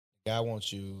God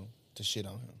wants you to shit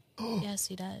on him. Yes,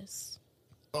 he does.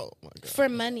 Oh my God. For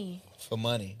money. For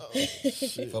money.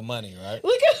 For money, right?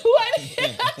 Look at what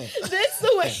this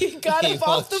the way he got He up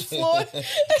off the wants you-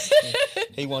 floor.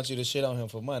 He wants you to shit on him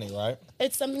for money, right?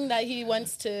 It's something that he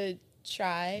wants to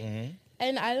try. Mm-hmm.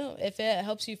 And I don't, if it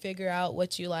helps you figure out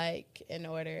what you like in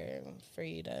order for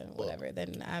you to whatever,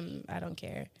 then I don't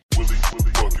care.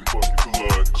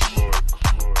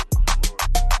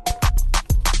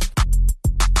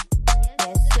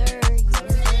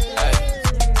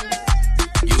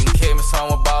 You can keep me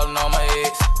somewhere ballin' on my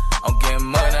ex. I'm getting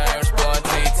money, I ain't responding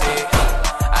to your text.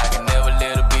 I can never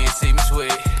let a bitch see me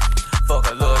sweat. Fuck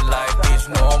a little life, bitch,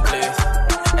 you know I'm blessed.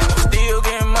 And I'm still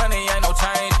getting money, ain't no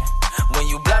changing. When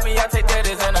you block me, I take that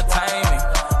as entertainment.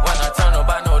 When I turn up,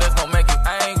 I know that's gonna make you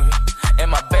angry. In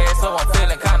my bed, so I'm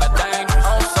feeling kinda dangerous.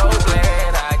 I'm so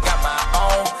glad I got my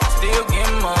own. Still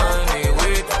getting money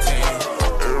with the team.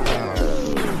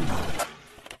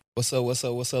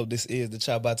 What's up? This is the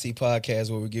Chop by T podcast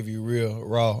where we give you real,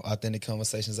 raw, authentic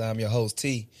conversations. I'm your host,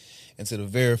 T. And to the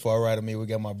very far right of me, we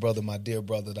got my brother, my dear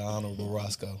brother, the Honorable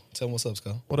Roscoe. Tell him what's up,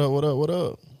 Sco. What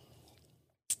up?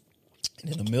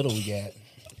 And in the middle, we got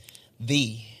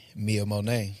the Mia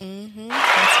Monet. Mm-hmm.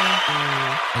 That's me.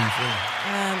 How you feeling?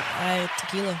 I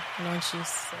tequila and orange juice,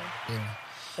 so Yeah.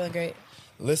 feeling great.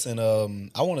 Listen,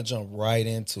 I want to jump right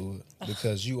into it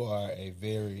because you are a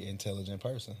very intelligent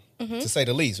person, to say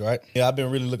the least, right? Yeah, I've been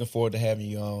really looking forward to having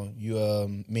you on.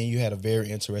 Me and you had a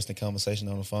very interesting conversation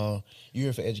on the phone. You're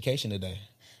here for education today.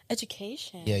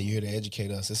 Education. Yeah, you're here to educate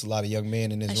us. There's a lot of young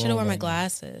men in this room. I should have worn my right now.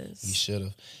 glasses. You should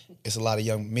have. It's a lot of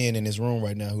young men in this room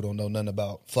right now who don't know nothing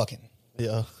about fucking.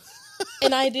 Yeah.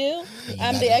 And I do.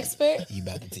 I'm the expert. You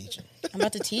about to teach them. I'm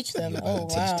about to teach them. Oh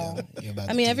wow.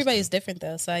 I mean, everybody's different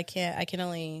though, so I can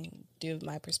only do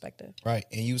my perspective. Right,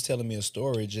 and you was telling me a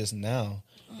story just now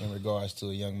in regards to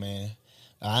a young man.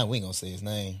 We ain't gonna say his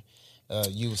name.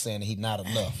 You were saying that he's not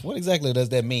enough. What exactly does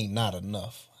that mean, not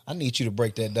enough? I need you to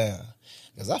break that down.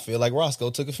 Because I feel like Roscoe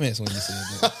took offense when you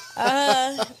said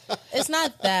that. It's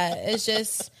not that. It's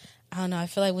just, I don't know. I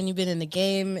feel like when you've been in the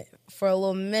game for a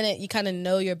little minute, you kind of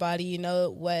know your body. You know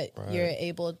what you're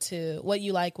able to, what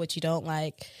you like, what you don't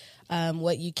like,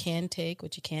 what you can take,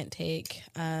 what you can't take.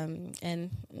 And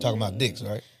Talking about dicks,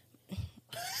 right?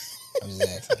 I was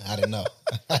just asking. I didn't know.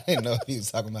 I didn't know if he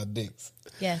was talking about dicks.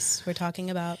 yes, we're talking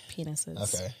about penises.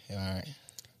 Okay, all right.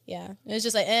 Yeah. It was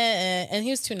just like, and he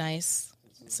was too nice.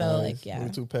 So, like, yeah. We're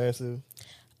too passive.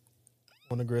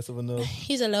 Unaggressive enough.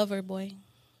 He's a lover boy.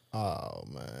 Oh,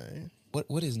 man.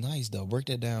 What is nice, though? Break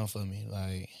that down for me.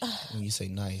 Like, when you say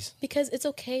nice. Because it's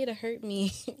okay to hurt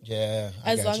me. Yeah.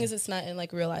 As long as it's not in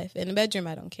like real life. In the bedroom,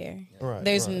 I don't care. Right.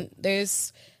 There's right.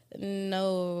 there's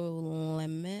no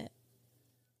limit.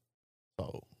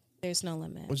 Oh. There's no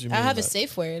limit. What you I mean have by- a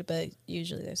safe word, but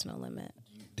usually there's no limit.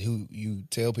 You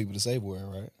tell people the safe word,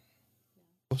 right?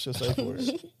 What's your safe word?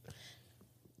 You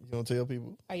gonna tell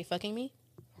people? Are you fucking me?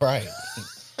 Right.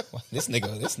 This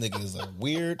nigga is a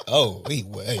weird. Oh, hey,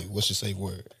 what's your safe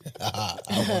word? I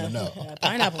want to know.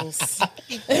 Pineapples.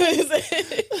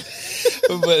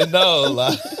 But no,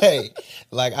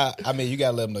 I mean, you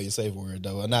gotta let them know your safe word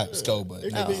though. Not SCO, but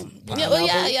It could be Yeah, well,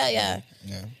 yeah.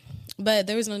 yeah. But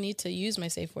there was no need to use my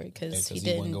safe word because Yeah, 'cause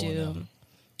he he wasn't didn't going do down.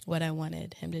 what I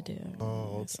wanted him to do.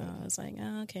 Oh, okay. So I was like,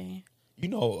 oh, okay. You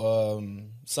know,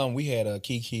 we had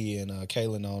Kiki and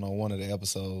Kaylin on one of the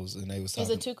episodes, and they was Is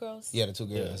talking. it two girls? Yeah, the two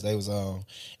girls. They was on,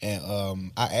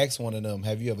 and I asked one of them,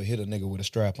 "Have you ever hit a nigga with a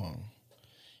strap on?"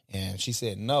 And she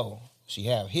said no. She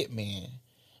have hit men,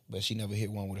 but she never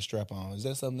hit one with a strap on. Is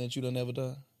that something that you done ever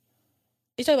done?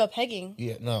 You talking about pegging?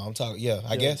 Yeah, no, I'm talking. Yeah,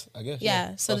 I guess.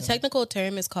 Yeah. So the Okay. technical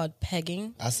term is called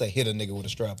pegging. I say hit a nigga with a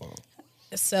strap on.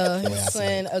 So way I it's see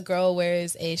when a girl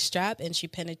wears a strap and she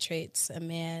penetrates a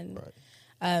man. Right.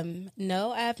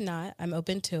 No, I have not. I'm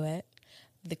open to it.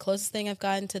 The closest thing I've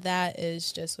gotten to that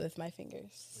is just with my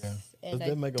fingers. Yeah. And Does I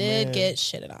that make a did man- get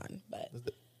shitted on, but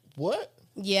What?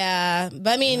 yeah.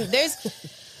 But I mean, there's,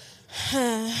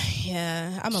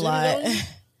 yeah, I'm a Shitted lot. on you?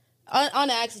 On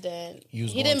accident. You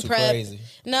was He going didn't too prep. crazy.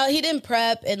 No, he didn't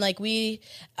prep, and like we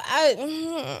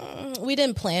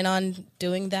didn't plan on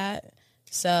doing that.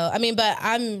 So I mean, but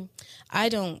I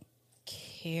don't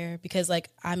care because like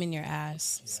I'm in your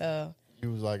ass, so. He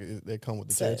was like, they come with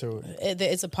the So territory.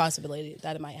 it's a possibility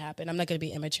that it might happen. I'm not going to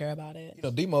be immature about it. You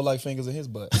know, Demo like fingers in his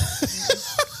butt.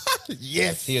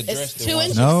 Yes. He It's addressed it 2 once.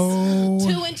 inches. No.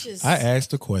 2 inches. I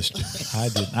asked a question.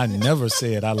 I never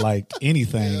said I liked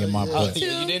anything in my butt. You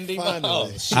didn't even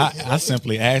Finally. I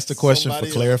simply asked a question Somebody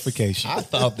for clarification. I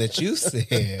thought that you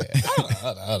said.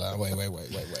 Hold on.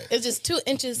 Wait. It's just 2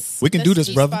 inches. We can That's do the this,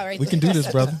 G brother. spot right We can there. do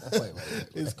this, brother.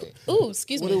 Ooh,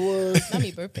 excuse me. What it was? Not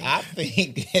me burping. I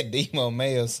think that Demo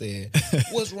Mayo said,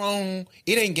 "What's wrong?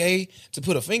 It ain't gay to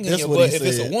put a finger That's in what your he butt if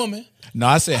it's a said. woman." No,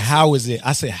 I said, how is it?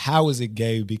 I said, how is it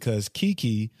gay? Because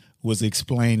Kiki was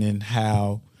explaining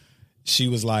how she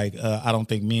was like, I don't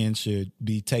think men should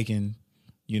be taking,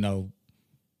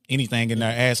 anything in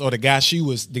their ass. Or the guy she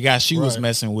was Right.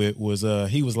 messing with was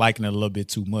he was liking it a little bit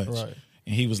too much. Right.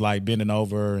 And he was like bending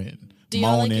over and Do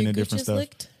y'all like moaning your and different Gucci's stuff.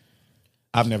 licked?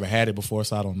 I've never had it before,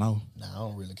 so I don't know. Nah, I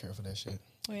don't really care for that shit.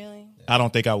 Really? I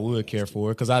don't think I would care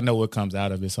for it because I know what comes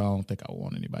out of it, so I don't think I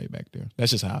want anybody back there.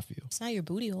 That's just how I feel. It's not your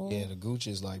booty hole. Yeah, the Gucci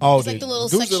is like. Oh, It's like the little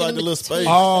Gucci section like in the little between. space.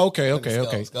 Oh,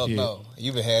 okay. Skull, Yeah. No,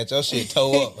 you been had your shit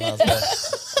toe up.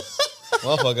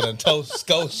 Motherfucker done toe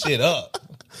skull shit up.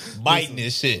 Biting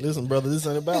this shit. Listen, brother, this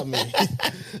ain't about me.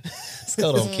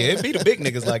 Skull don't care. It be the big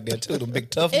niggas like that too. The big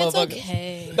tough It's motherfuckers.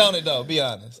 okay. Don't it though? Be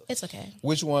honest. It's okay.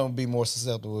 Which one would be more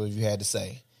susceptible if you had to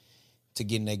say to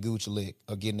getting that Gucci lick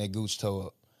or getting that Gucci toe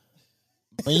up?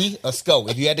 Me or Sco?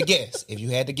 If you had to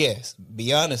guess,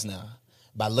 be honest now.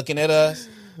 By looking at us,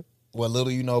 what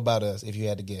little you know about us, if you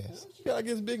had to guess. You gotta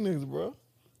get big niggas, bro.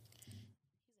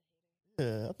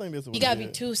 Yeah, I think that's what You gotta be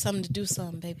too something to do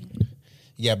something, baby.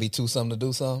 You gotta be too something to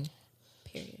do something.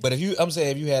 Period. But I'm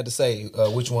saying if you had to say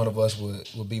which one of us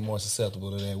would be more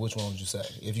susceptible to that, which one would you say?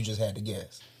 If you just had to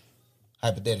guess,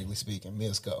 hypothetically speaking, me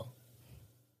or Sco.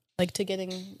 Like to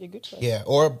getting your Gucci. Yeah,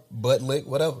 or butt lick,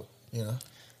 whatever, you know.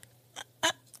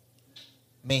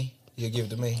 Me, you give it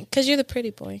to me. Because you're the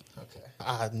pretty boy. Okay.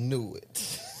 I knew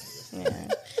it. Yeah.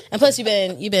 And plus you've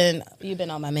been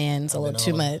on my man's a little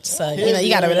too much. So you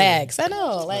Yeah. gotta relax. I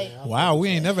know. Like Wow, we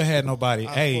ain't never had nobody.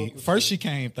 Hey, first she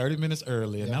came 30 minutes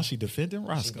early, and now she defending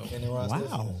Roscoe.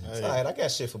 Wow. It's all right, I got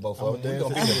shit for both of them. We're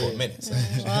going to be here for a minute. So.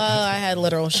 well, I had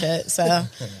literal shit. So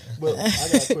But I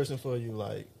got a question for you.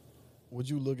 Like, would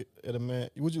you look at a man?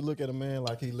 Would you look at a man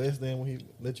like he less than when he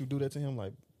let you do that to him,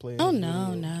 like playing? oh his no,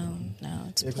 video? no.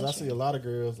 It's a Yeah, because I pleasure. see a lot of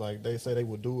girls like they say they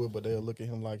would do it, but they'll look at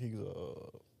him like he's a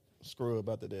scrub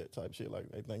after that type shit. Like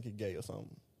they think he gay or something.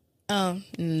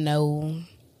 No.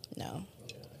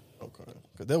 Okay,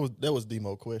 because that was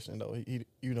Demo question though. He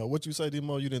what you say,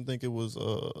 Demo? You didn't think it was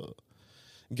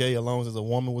gay as long as a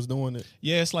woman was doing it.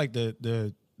 Yeah, it's like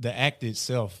the act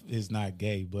itself is not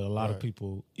gay, but a lot of Right.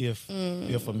 people, if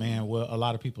a man, a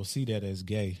lot of people see that as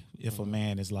gay. If a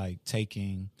man is like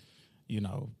taking,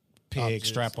 peg, Objects,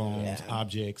 strap-ons,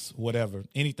 objects, whatever,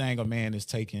 anything a man is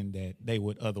taking that they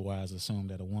would otherwise assume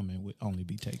that a woman would only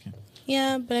be taking.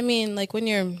 Yeah, but I mean, like when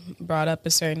you're brought up a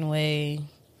certain way,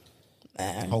 in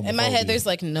my head, Homophobia. there's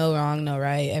like no wrong, no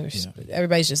right.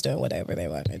 Everybody's just doing whatever they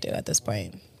want to do at this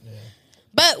point.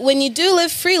 But when you do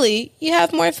live freely, you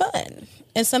have more fun.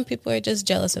 And some people are just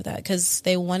jealous of that because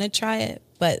they want to try it,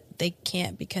 but they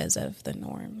can't because of the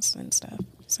norms and stuff.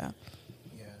 So,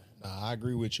 Nah, I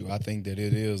agree with you. I think that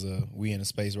it is we in a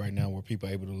space right now where people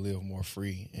are able to live more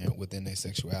free and within their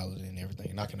sexuality and everything,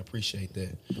 and I can appreciate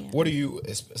that. Yeah. What are you,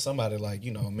 as somebody like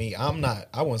me? I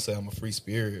wouldn't say I'm a free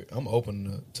spirit. I'm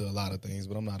open to a lot of things,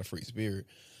 but I'm not a free spirit.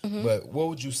 Mm-hmm. But what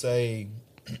would you say?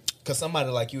 Because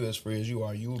somebody like you, as free as you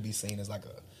are, you would be seen as like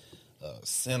a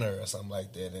sinner or something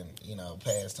like that, in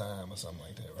past time or something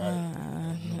like that,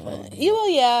 right? you will,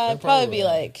 yeah, They'll probably probably, be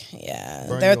like, yeah,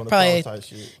 Burn they're you on the probably, cross type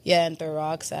shit. yeah, and throw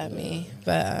rocks at me.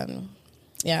 But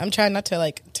yeah, I'm trying not to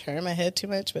like turn my head too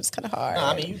much, but it's kind of hard. No,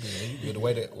 I mean you good. The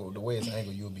way it's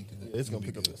angled, you'll be good. It's gonna You'll be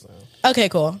pick up good. that sound. Okay,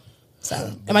 cool.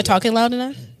 So, am I talking loud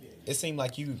enough? It seemed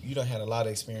like you done had a lot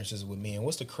of experiences with men.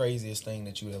 What's the craziest thing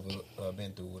that you ever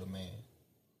been through with a man?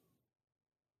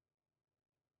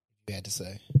 You had to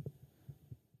say.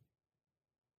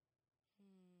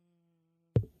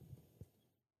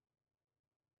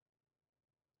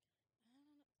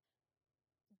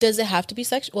 Does it have to be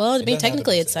sexual? Well, I It mean, doesn't have to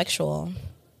technically, be it's sexual.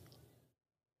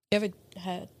 You ever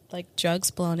had like drugs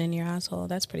blown in your asshole?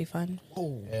 That's pretty fun.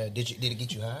 Did it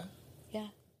get you high? Yeah.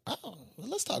 Oh, well,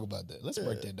 let's talk about that. Let's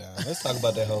break that down. Let's talk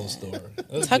about that whole story.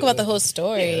 Talk about the whole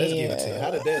story. Let's get into it. How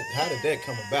did that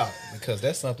come about? Because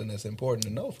that's something that's important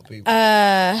to know for people.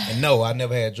 And no, I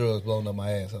never had drugs blown up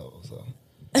my asshole. So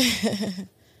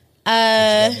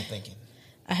got me thinking.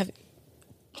 I have.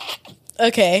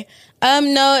 Okay.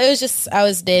 No, it was just I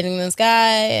was dating this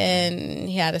guy and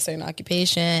he had a certain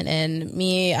occupation, and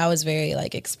me, I was very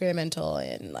like experimental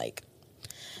and like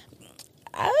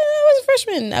I was a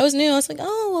freshman. I was new. I was like,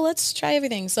 oh, well, let's try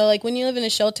everything. So, like, when you live in a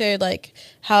sheltered, like,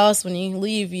 house, when you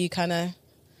leave, you kind of,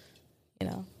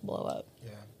 blow up.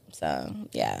 Yeah. So,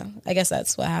 yeah, I guess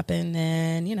that's what happened.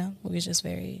 And, we was just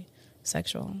very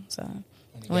sexual. So,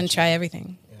 I want to try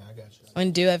everything. Yeah, I got you. I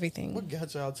want to do everything. What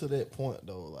got y'all to that point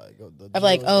though? Like Of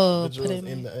like, oh, the put drugs it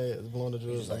in the ass, blowing the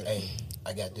drugs. It's like, hey,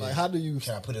 I got this. Like, how do you?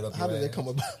 Can I put it up How your did that ass? come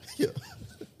about? Yeah.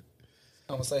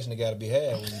 Conversation that got to be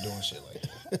had when you're doing shit like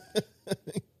that.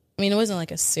 I mean, it wasn't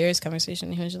like a serious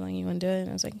conversation. He was just like, you want to do it? And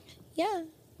I was like, yeah.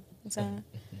 So,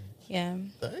 yeah.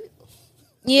 Dang.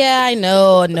 Yeah, I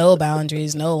know. No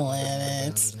boundaries, no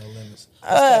limits. Boundaries, no limits.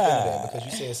 Let's tap into that because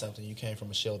you said something. You came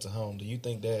from a shelter home. Do you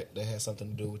think that has something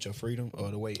to do with your freedom or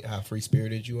the way how free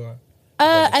spirited you are?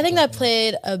 I think that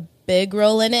played a big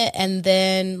role in it. And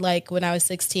then, like, when I was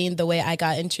 16, the way I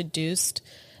got introduced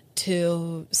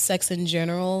to sex in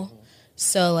general.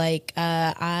 So, like,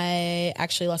 I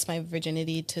actually lost my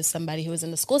virginity to somebody who was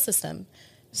in the school system.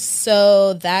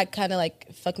 So that kind of,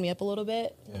 like, fucked me up a little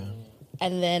bit. Yeah.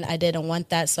 And then I didn't want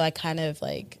that. So I kind of,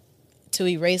 like, to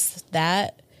erase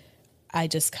that, I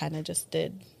just kind of just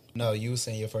did. No, you were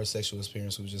saying your first sexual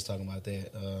experience. We were just talking about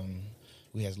that.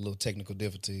 We had a little technical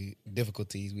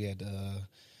difficulties. We had to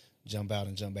jump out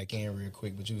and jump back in real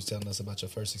quick. But you was telling us about your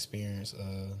first experience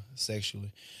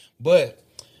sexually. But,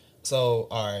 so,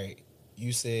 all right.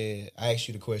 You said, I asked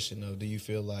you the question, though, do you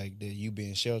feel like that you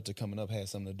being sheltered coming up had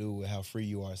something to do with how free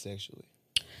you are sexually?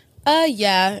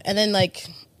 Yeah. And then, like,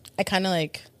 I kind of,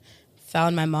 like,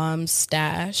 found my mom's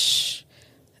stash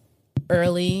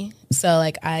early. So,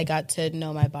 like, I got to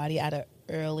know my body at an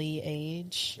early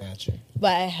age. Gotcha.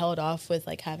 But I held off with,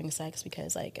 like, having sex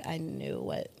because, like, I knew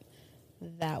what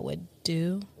that would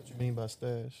do. What you mean by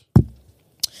stash?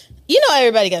 You know,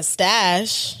 everybody got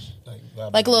stash.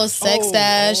 Like a little sex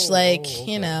stash, okay.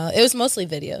 it was mostly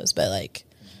videos, but like,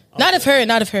 not of her.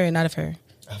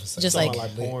 Just like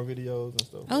porn videos and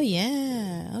stuff. Oh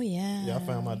yeah. Yeah, I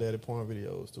found my daddy porn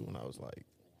videos too when I was like.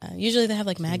 Usually they have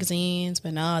like magazines,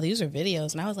 but no, these are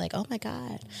videos, and I was like, oh my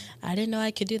god, I didn't know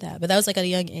I could do that. But that was like at a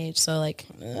young age, so like,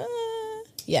 yeah.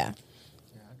 Yeah,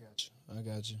 I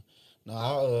got you.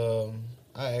 No,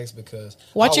 I asked because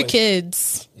Watch your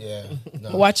kids. Yeah,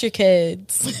 no. Watch your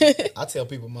kids. I tell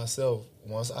people myself,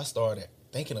 once I started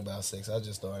thinking about sex, I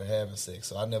just started having sex.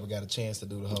 So I never got a chance to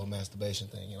do the whole masturbation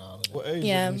thing and all of that. What age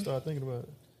Yeah. did you start thinking about it?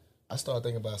 I started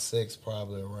thinking about sex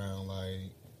probably around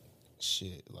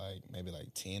maybe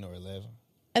 10 or 11.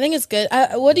 I think it's good.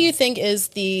 What do you think is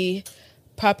the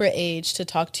proper age to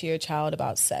talk to your child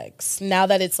about sex now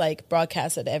that it's like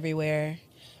broadcasted everywhere?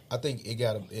 I think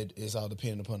it's all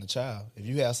dependent upon the child. If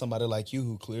you have somebody like you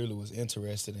who clearly was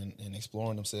interested in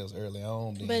exploring themselves early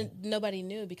on, then, But nobody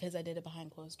knew because I did it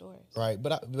behind closed doors. right?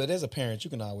 But as a parent, you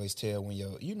can always tell when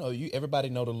everybody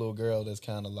know the little girl that's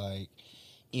kind of like,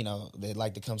 they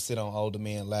like to come sit on older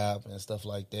men's lap and stuff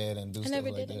like that and do stuff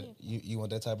never like did that. any. You want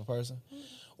that type of person?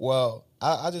 Well,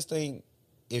 I just think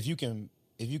if you can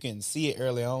see it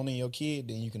early on in your kid,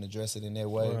 then you can address it in that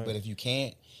way. Right. But if you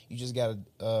can't, you just gotta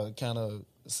kind of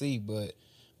see. But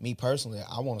me personally,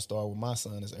 I want to start with my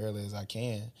son as early as I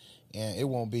can, and it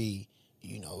won't be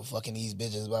fucking these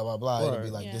bitches, blah blah blah. It'll be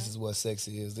Right. like, Yeah. this is what sex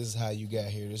is. This is how you got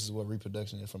here. This is what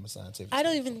reproduction is from a scientific. I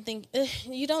don't even think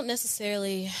you don't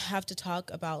necessarily have to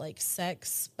talk about like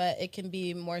sex, but it can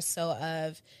be more so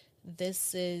of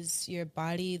this is your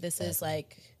body. This is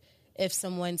like if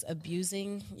someone's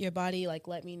abusing your body, like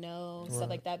let me know, stuff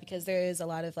like that, because there is a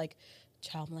lot of like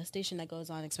child molestation that goes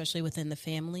on, especially within the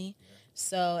family.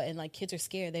 So, and like kids are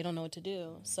scared. They don't know what to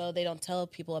do. So they don't tell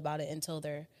people about it until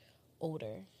they're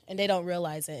older. And they don't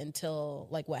realize it until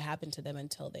like what happened to them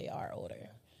until they are older.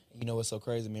 You know what's so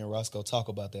crazy? Me and Roscoe talk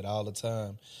about that all the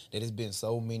time. That it's been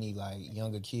so many like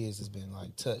younger kids that's been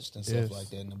like touched and stuff Yes. like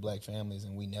that in the black families,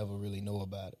 and we never really know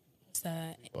about it. It's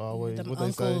that Always, them what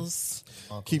they say? uncles.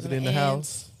 Keep it in the And-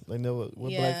 house. They never. What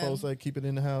black Yeah. folks say? Keep it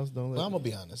in the house. Don't let. Well, I'm gonna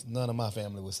be honest. None of my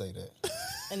family would say that.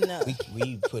 And no.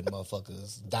 We put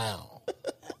motherfuckers down,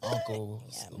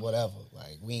 uncles, whatever.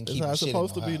 Like we ain't That's keeping how it's shit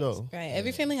supposed in to no be, house. though. Right.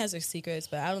 Every family has their secrets,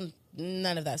 but I don't.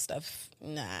 None of that stuff.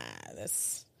 Nah,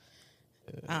 that's.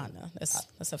 I don't know.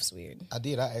 That stuff's weird. I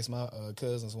did. I asked my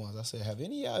cousins once. I said, "Have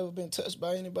any of y'all ever been touched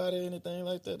by anybody or anything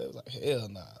like that?" They was like, "Hell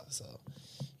nah." So,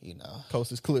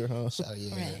 Coast is clear, huh?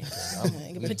 yeah. Right. 'cause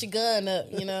You can put your gun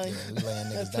up, we laying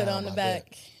niggas put down on the like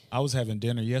back. I was having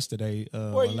dinner yesterday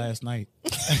or last night.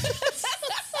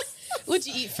 What'd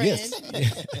you eat, friend?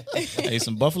 I ate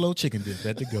some buffalo chicken dip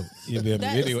at the goat. You feel me?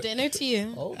 That is dinner to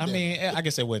you. Oh, I mean, I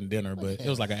guess it wasn't dinner, but it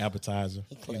was like an appetizer.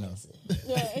 classy.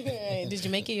 Right. Did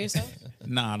you make it yourself?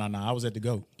 Nah. I was at the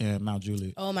GOAT in Mount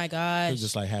Juliet. Oh my It gosh. was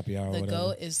just like happy hour or The whatever.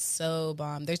 goat is so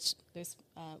bomb. There's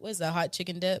what is that, hot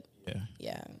chicken dip? Yeah.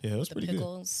 Yeah. Yeah, it was the pretty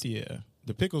pickles. good. Yeah.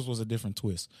 The pickles was a different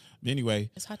twist. But anyway,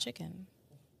 It's hot chicken.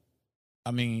 I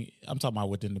mean, I'm talking about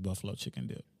within the buffalo chicken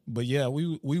dip. But yeah,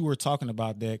 we were talking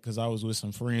about that because I was with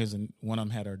some friends and one of them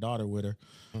had her daughter with her,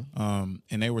 and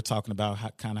they were talking about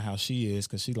how she is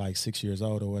because she's like 6 years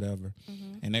old or whatever,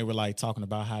 and they were like talking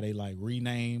about how they like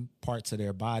rename parts of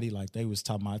their body. Like they was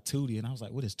talking about Tootie, and I was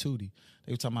like, "What is Tootie?"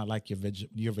 They were talking about like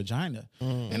your vagina,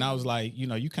 and I was like,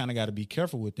 you kind of got to be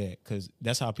careful with that because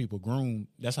that's how people groom.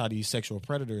 That's how these sexual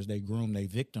predators they groom their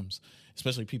victims,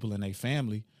 especially people in their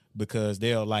family. Because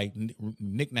they'll like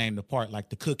nickname the part like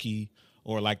the cookie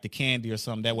or like the candy or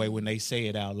something. That way, when they say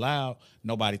it out loud,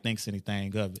 nobody thinks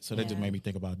anything of it. So that just made me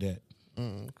think about that.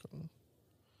 Okay.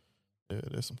 Yeah,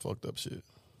 there's some fucked up shit.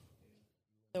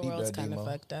 The Keep world's that, kind of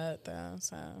D-Mo. fucked up though.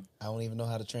 So I don't even know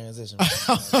how to transition.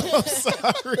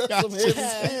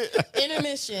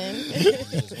 intermission. You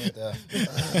just went there.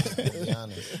 To be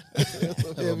honest.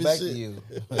 Go back to you.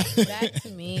 Back to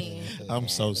me. I'm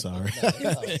so sorry. I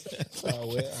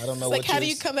don't know It's like, how do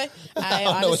you come back? I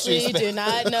don't know what you honestly do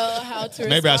not know how to.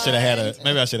 Maybe I should have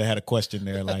respond. had a question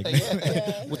there, like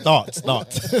with thoughts,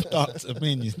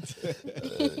 opinions.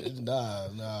 Nah,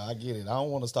 I get it. I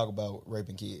don't want to talk about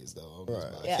raping kids though.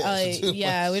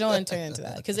 Yeah, we don't want to turn into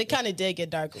that because it kind of did get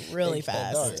dark really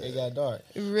fast. It got dark.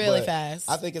 Really But fast.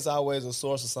 I think it's always a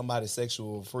source of somebody's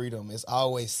sexual freedom. It's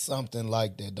always something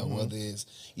like that, though. Whether it's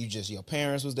your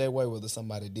parents was that way, whether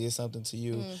somebody did something to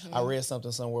you. I read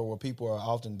something somewhere where people are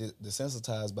often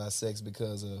desensitized by sex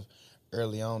because of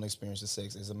early on experience of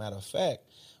sex. As a matter of fact,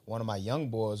 one of my young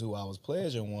boys who I was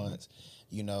pleasuring once,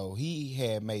 he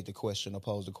had made the question or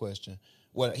posed the question.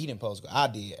 Well, he didn't pose. I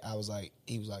did.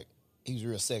 He was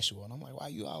real sexual. And I'm like, why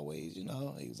you always, He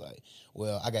was like,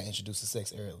 well, I got introduced to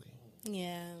sex early.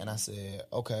 Yeah. And I said,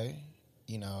 okay.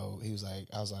 He was like,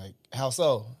 I was like, how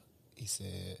so? He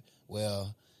said,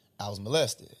 well, I was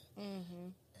molested.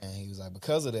 And he was like,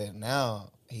 because of that, now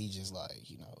he just like,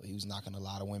 he was knocking a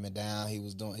lot of women down. He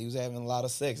was having a lot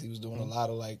of sex. He was doing a lot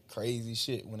of like crazy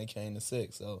shit when it came to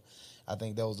sex. So I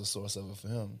think that was the source of it for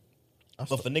him.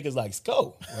 But for niggas like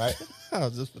Sco, right? I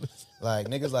was just gonna say. Like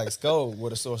niggas like Sco, where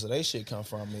the source of their shit come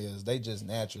from is they just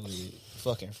naturally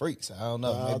fucking freaks. I don't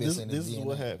know. Maybe this it's in this the is DNA.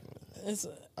 what happened. It's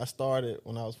I started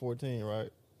when I was 14, right?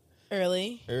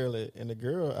 early. Early, and the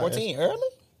girl 14 early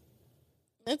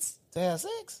It's. to have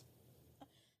sex?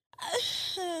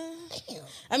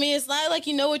 I mean, it's not like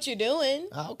you know what you're doing.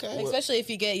 Okay. Especially if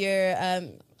you get your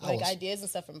was- ideas and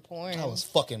stuff from porn. I was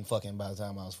fucking by the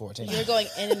time I was 14. You were going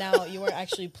in and out. You weren't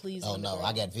actually pleased. Oh with the no, girl.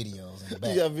 I got videos in the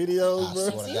back. You got videos, I bro?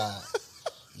 swear to God.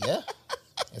 Yeah.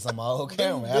 It's on my old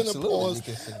camera. Been a porn- Absolutely. You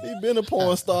can see. He been a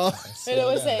porn star. Wait,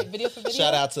 what was that? Video for video.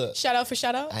 Shout out to. Shout out for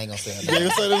shout out. I ain't gonna say You that.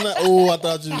 ain't say that? Oh, I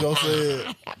thought you was gonna say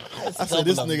it. I said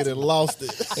this nigga that lost it.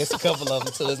 It's a couple of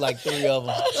them too. It's like 3 of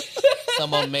them.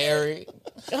 Some of them married.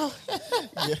 Yeah,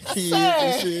 kids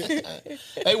and shit.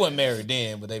 They weren't married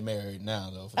then, but they married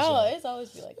now though. For Oh, sure. it's always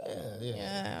be like that.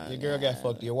 Yeah. Your girl got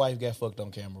fucked. Your wife got fucked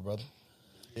on camera, brother.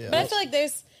 But I feel like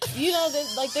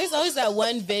there's always that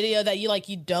one video that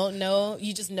you don't know.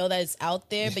 You just know that it's out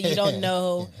there, but you don't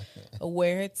know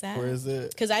where it's at. Where is it?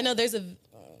 Because I know there's a.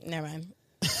 Never mind.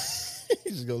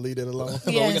 You just gonna leave that alone.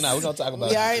 But we're gonna talk about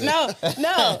We it. already no.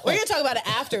 We're gonna talk about it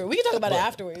after. We can talk about it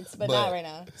afterwards, but not right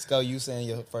now. Sco, you saying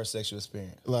your first sexual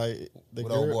experience Like the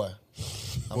with girl. old boy?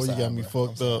 Boy, you got me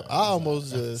fucked up. I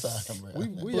almost just sorry, bro.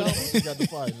 we almost got the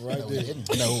fight right We there.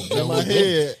 didn't. No,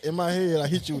 In my head, I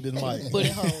hit you with this mic. Put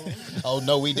it home. Oh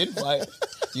no, we didn't fight.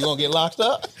 You gonna get locked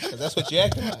up? 'Cause that's what you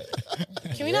acting like.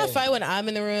 Can we not fight when I'm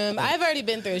in the room? I've already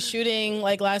been through a shooting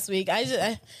like last week.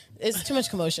 It's too much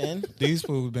commotion. These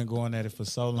fools been going at it for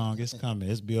so long. It's coming.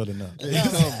 It's building up. It's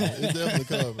coming. It's definitely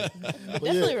coming. But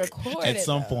Definitely yeah, record At it,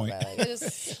 some though, point. bro. Like,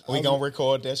 just We gonna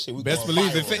record that shit. We Best gonna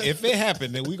believe fight. if it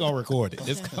happened, then we gonna record it.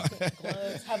 It's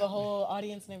have a whole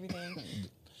audience and everything.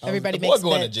 Everybody the boy makes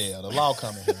going bets. to jail. The law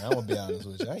coming here. I'm gonna be honest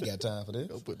with you. I ain't got time for this.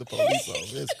 go put the police on.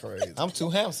 It's crazy. I'm too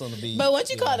handsome to be. But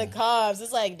once you call the cops,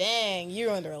 it's like, dang, you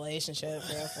ruined the relationship,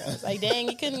 girlfriend. It's like, dang,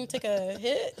 you couldn't take a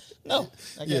hit. no,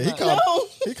 I Yeah, got he time. called.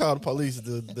 He called the police.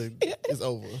 It's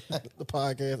over. The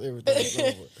podcast, everything is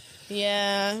over.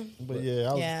 Yeah. But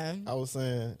yeah, Yeah. I was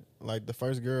saying like the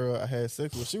first girl I had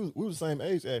sex with, we were the same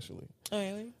age actually, Oh,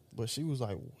 really? but she was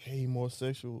like way more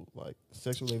sexually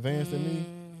advanced than me,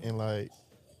 and like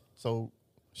so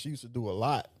she used to do a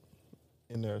lot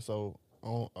in there. So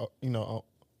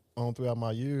on throughout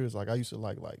my years, like I used to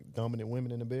like dominant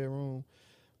women in the bedroom.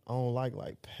 I don't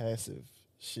like passive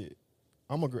shit.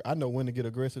 I know when to get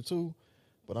aggressive too,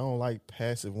 but I don't like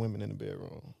passive women in the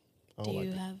bedroom. I Do don't you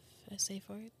like have a safe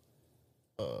word?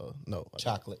 no.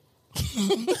 Chocolate.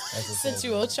 That's a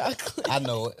Sensual chocolate. I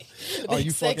know it. Are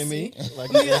you Sexy. fucking me? Like,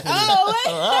 Oh,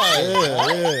 wait. All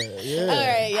right. yeah. All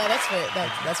right, yeah, that's fair.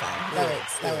 That's fine. That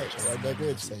works. That works. Right back at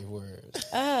you. Say words.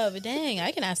 Oh, but dang,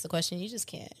 I can ask the question. You just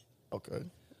can't. Okay.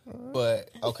 But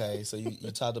okay, so you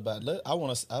talked about. I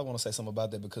want to say something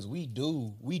about that because we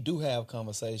do have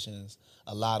conversations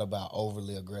a lot about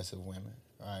overly aggressive women,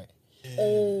 right?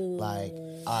 Oh, Like,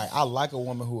 all right, I like a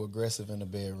woman who aggressive in the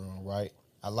bedroom, right?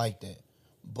 I like that,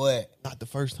 but Not the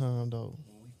first time though.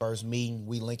 first meeting,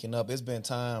 we linking up. It's been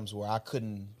times where I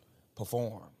couldn't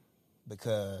perform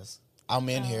because I'm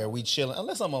in here, we chilling,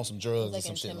 unless I'm on some drugs Like or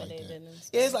some shit like that. intimidated and stuff.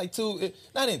 Yeah, it's like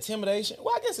not intimidation.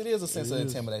 Well, I guess it is a sense of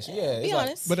intimidation. Yeah, it's be like,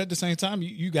 honest. But at the same time,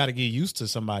 you got to get used to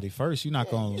somebody first. You're not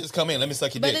you going. just come in, let me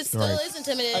suck your But dick. it still Right. is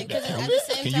intimidating because at the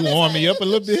same Can time, you it's warm me like, up a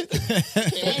little bit?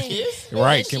 dang,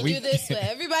 Right, Can can we- do this with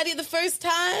everybody the first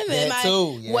time? That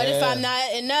too, What if yeah. I'm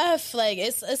not enough? Like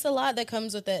it's a lot that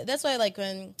comes with it. That's why like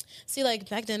like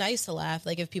back then I used to laugh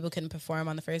like if people couldn't perform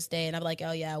on the first day and I'm like,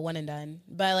 oh yeah, one and done.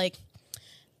 But like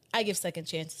I give second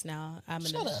chances now.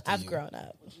 Shout out to I've you. grown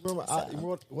up.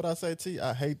 Remember, what I say to you?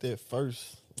 I hate that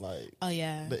first, like, Oh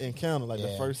yeah. the encounter, like the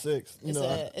Yeah. first sex. You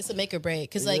know, It's a make or break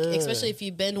because like Yeah. especially if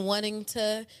you've been wanting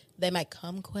to, they might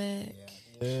come quick.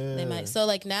 yeah. They might. So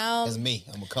like now That's me.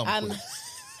 I'm gonna come I'm quick.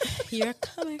 you're a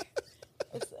comer.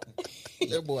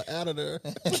 That boy out of there,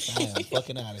 I am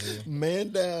fucking out of here. man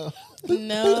down.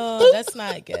 No, that's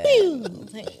not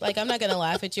good. Like I'm not gonna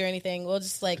laugh at you or anything. We'll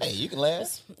just like Hey, you can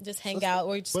laugh. just hang out.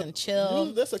 We're just But gonna chill.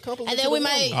 you- that's a compliment. And then to we the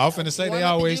might- woman. I was finna say Warm they up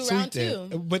and always do tweet round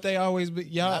that, two. but they always be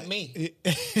y'all. Not me.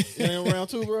 You ain't round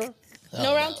two, bro.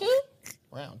 No round two?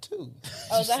 Round two.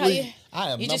 Oh, is that how you?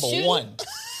 I am You just number shooting? one.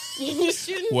 You just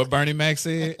shooting? What Bernie Mac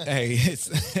said, hey, it's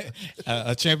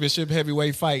a championship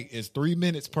heavyweight fight is 3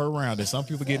 minutes per round, and some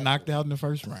people get knocked out in the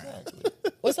first round.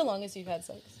 What's the longest you've had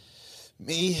sex?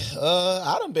 Me,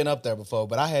 I done been up there before,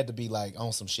 but I had to be like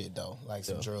on some shit though, like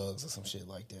some drugs or some shit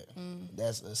like that.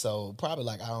 That's so probably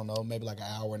like I don't know, maybe like an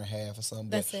hour and a half or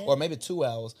something, That's it? or maybe 2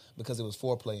 hours because it was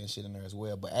foreplay and shit in there as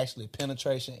well. But actually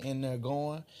penetration in there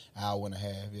going hour and a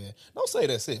half. Yeah, don't say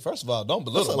that's it. First of all, don't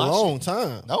That's belittle a my long shit.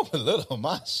 time. Don't belittle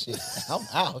my shit. I'm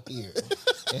out here.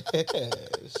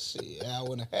 Shit, hour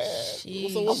and a half.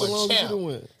 Jeez. So what's the I'm a longest you champ. done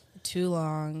went? Too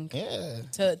long.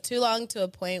 Yeah. Too long to a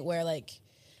point where like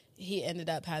he ended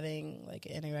up having like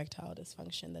an erectile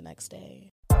dysfunction the next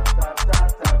day.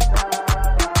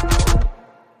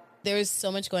 There was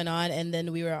so much going on, and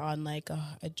then we were on like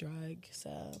a drug.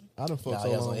 So I done fucked Nah, so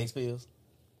y'all on long. X pills.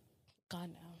 God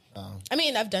no. Um, I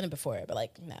mean, I've done it before, but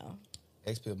like no,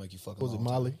 X pill make you fuck. Was it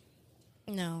Molly?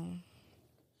 no.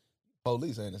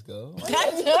 Police ain't this girl.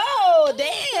 God no,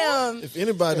 damn. If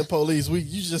anybody the police,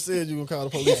 you just said you gonna call the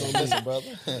police on me. brother.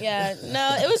 Yeah,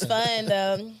 no, it was fun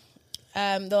though.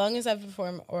 The longest I've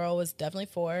performed oral was definitely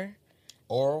 4.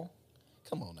 Oral.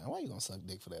 Come on now, why you gonna suck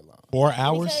dick for that long? 4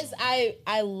 hours? Because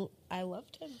I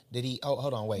loved him, Did he? Oh,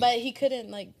 hold on, wait. but he couldn't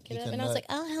like get up, couldn't and I was nut?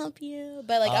 like, "I'll help you,"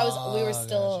 but like we were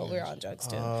still we were on drugs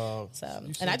too. Oh, So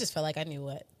you and I just felt like I knew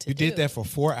what to You do. did that for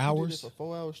 4 You did hours? it for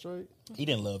 4 hours straight. He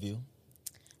didn't love you.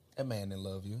 That man didn't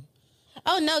love you.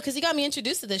 Oh no, because he got me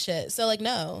introduced to this shit. So like,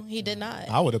 no, he did not.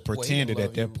 I would have he pretended didn't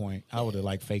at that love you. point. I would have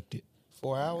like faked it.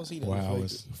 4 hours. He didn't 4 love you.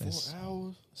 hours. 4 That's,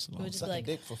 hours. that's It long. was just Sucking like,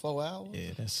 dick for 4 hours. Yeah,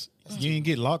 that's you ain't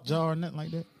get lockjaw or nothing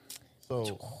like that.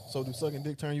 So do sucking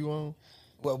dick turn you on?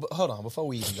 Well, but hold on. Before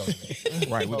we even go there,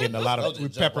 Right, we're getting a lot I'll of just we're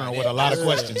jump peppering right with in. a lot of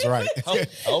questions, right?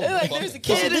 like there's a Cause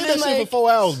kid he and did then that shit like for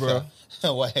 4 hours,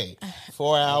 bro. Wait,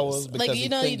 4 hours because you he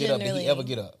know couldn't you get up. didn't Did he really- ever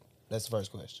get up? That's the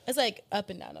first question. it's like up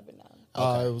and down, up and down.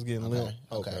 Oh, it was getting limp.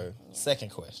 Okay. Okay. Second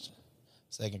question.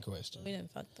 Second question. We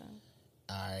didn't fuck them.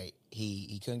 All right.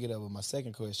 He couldn't get up. But my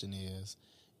second question is,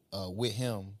 with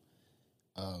him,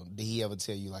 did he ever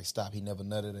tell you like stop? He never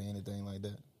nutted or anything like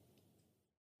that.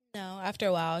 No, after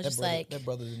a while, I was just brother, like, that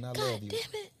brother did not God love you. damn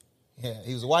it! Yeah,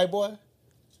 he was a white boy.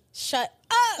 Shut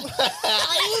up! He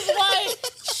was white.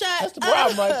 Shut That's the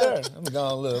problem right there. I'm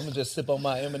gonna look. I'm gonna just sip on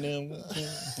my M&M.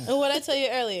 What I tell you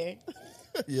earlier.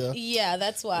 Yeah. Yeah,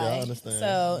 that's why. Yeah, I understand.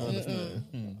 So, I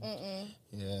understand.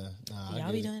 Yeah, nah, I Y'all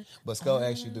get be it. doing it? But Skull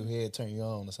actually do head turn you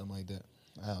on or something like that.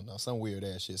 I don't know, some weird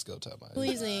ass shit Skull talking about.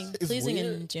 pleasing It's in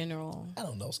weird. general. I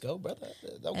don't know, Skull, brother.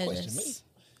 Don't I question me. just-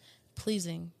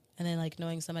 Pleasing, and then like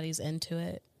knowing somebody's into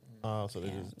it. Oh, so they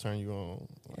just turn you on.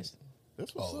 Like, Yes.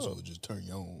 that's what's Oh, up. so it just turn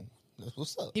you on. That's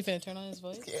what's up. He finna turn on his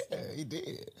voice. Yeah, he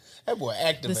did. That boy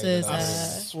activated. This is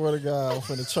us. I swear to God, I'm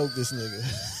finna choke this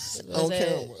nigga on Was it-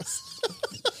 camera.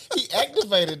 He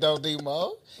activated though,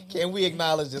 Demo. Can we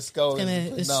acknowledge the skull?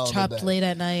 It's chopped late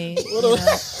at night.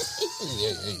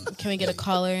 Can we get a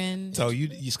caller in? So you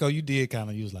did kind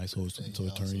of use like so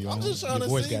it turn you on. I'm just trying Your to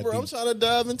voice see, got bro. I'm deep. trying to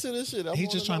dive into this shit. He's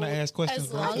just trying to ask questions.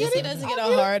 As long as he doesn't get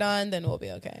a hard on, then we'll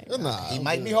be okay. Nah, He I'm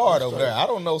might good. be hard over there. I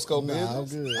don't know Scope Nah, I'm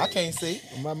business. good. I can't see.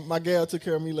 My gal took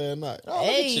care of me last night. Oh, look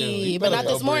at you. Hey, You but better not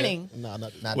go, this Brad. morning. Nah,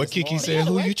 not Not What this Kiki morning. said?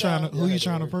 Who work, you trying to though. who you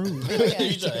trying to prove? Who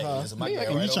you trying to- my guy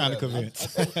Who right you trying to over there.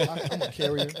 convince? I'm a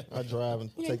carrier. I drive and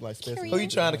take like specimens. Who you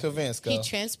trying to convince, He Scope?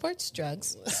 transports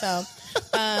drugs. So,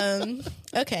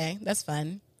 okay, that's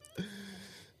fun.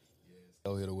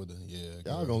 Oh, hit her with the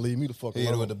Y'all gonna leave me the fuck hit her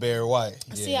alone. with the Barry White.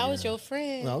 See, I was your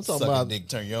friend. No, I'm talking Sucking about dick,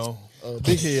 turn you on.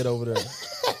 big head over there.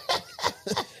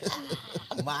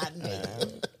 My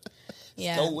nigga.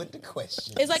 Yeah. Go with the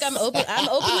question. It's like I'm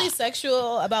openly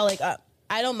sexual about like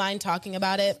I don't mind talking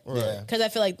about it Yeah. because I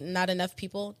feel like not enough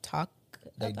people talk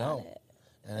They about don't. it.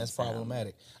 And that's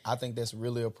problematic. I think that's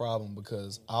really a problem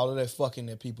because all of that fucking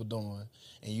that people doing,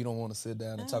 and you don't want to sit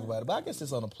down and talk about it. But I guess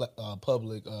it's on a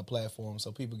public platform,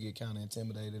 so people get kind of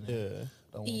intimidated. And Yeah.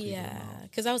 don't want people to Yeah, know.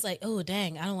 because I was like, oh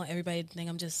dang, I don't want everybody to think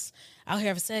I'm just out here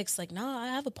having sex. Like, no, I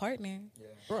have a partner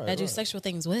Right. that I do right, sexual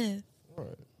things with. right.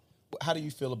 How do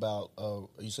you feel about?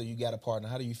 So you got a partner.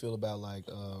 How do you feel about like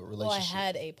relationship? Well, I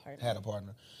had a partner. Had a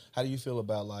partner. How do you feel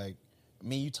about like? I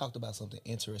mean, you talked about something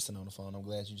interesting on the phone. I'm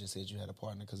glad you just said you had a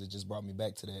partner because it just brought me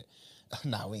back to that.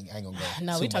 Nah, I ain't gonna go.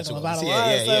 No, too we much talked on about this. a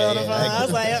lot of stuff on the phone. I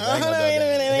was like, I ain't gonna go wait a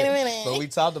there. minute, wait a minute. But we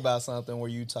talked about something where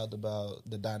you talked about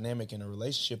the dynamic in a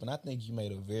relationship, and I think you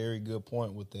made a very good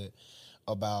point with it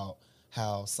about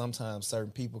how sometimes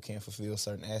certain people can't fulfill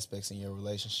certain aspects in your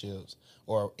relationships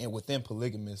or within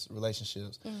polygamous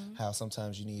relationships. How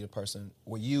sometimes you need a person,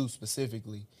 where you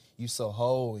specifically, you so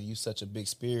whole and you such a big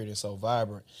spirit and so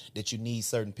vibrant that you need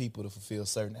certain people to fulfill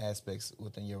certain aspects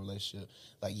within your relationship.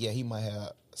 Like, yeah, he might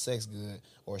have sex good,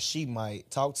 or she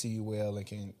might talk to you well and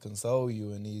can console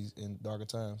you in darker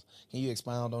times. Can you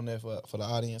expound on that for the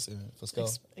audience and for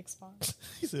Skull? Expound.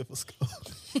 He said for skull.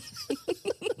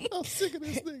 I'm sick of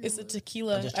this nigga. It's a I'm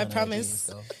tequila. just I trying to help you, promise.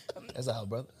 Skull. That's all,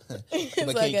 brother. It's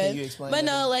But all can good. you explain But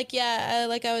that? no, like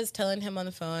like I was telling him on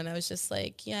the phone, I was just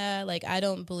like, yeah, like I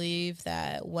don't believe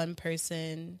that one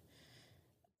person.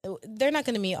 They're not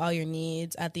going to meet all your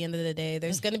needs at the end of the day.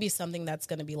 There's going to be something that's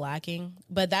going to be lacking,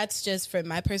 but that's just from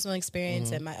my personal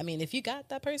experience. And I mean, if you got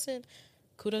that person,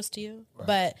 kudos to you.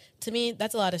 But to me,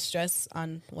 that's a lot of stress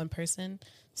on one person.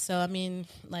 So I mean,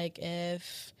 like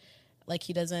if like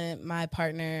my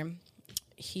partner,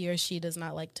 he or she does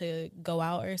not like to go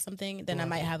out or something, then I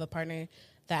might have a partner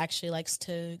that actually likes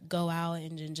to go out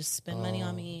and just spend money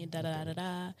on me. Da da da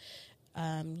da.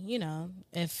 You know,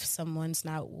 if someone's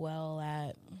not well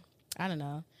at, I don't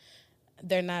know,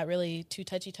 they're not really too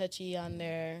touchy on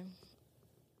their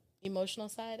emotional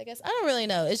side, I guess. I don't really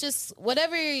know. It's just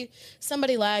whatever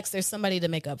somebody lacks, there's somebody to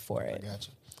make up for it.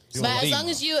 Gotcha. But as long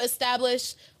as you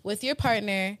establish with your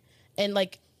partner and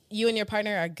like you and your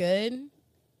partner are good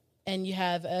and you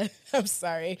have a, I'm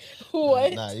sorry,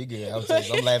 what? Nah, you good.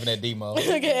 I'm laughing at Demo.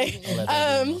 Okay.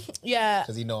 Yeah.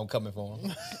 Because he know I'm coming for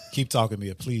him. Keep talking,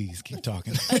 Mia. Please keep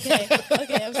talking. Okay.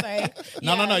 I'm sorry.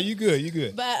 No. Yeah. You good. You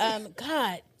good. But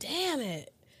God damn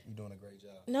it. You're doing a great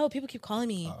job. No, people keep calling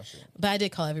me. Oh, shit. But I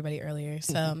did call everybody earlier,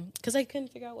 so because I couldn't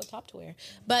figure out what top to wear.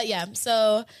 But yeah,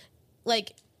 so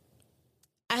like,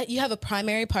 you have a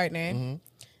primary partner.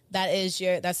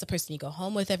 That's the person you go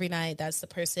home with every night. That's the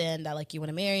person that like you want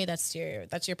to marry. That's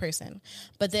your person.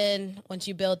 But then once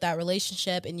you build that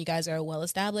relationship and you guys are well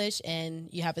established and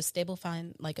you have a stable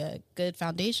a good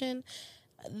foundation,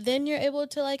 then you're able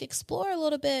to like explore a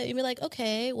little bit. You'd be like,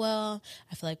 okay, well,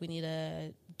 I feel like we need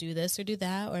to do this or do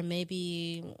that, or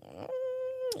maybe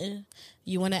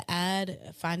you want to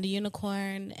find a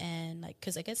unicorn, and like,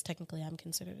 because I guess technically I'm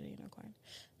considered a unicorn.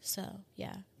 So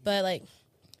yeah, but like,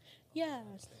 yeah,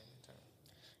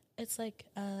 it's like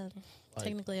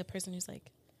technically a person who's like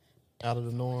Out of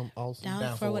the norm, also.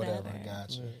 down for whatever.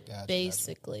 Gotcha.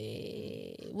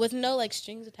 Basically, with no like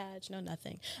strings attached, no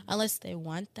nothing, unless they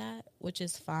want that, which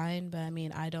is fine. But I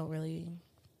mean, I don't really.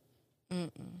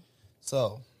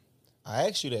 So, I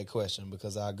asked you that question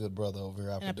because our good brother over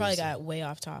here, our And I producer. probably got way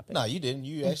off topic. No, you didn't.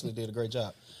 You actually did a great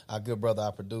job. Our good brother,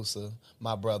 our producer,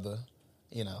 my brother,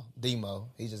 Demo,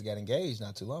 he just got engaged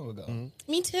not too long ago.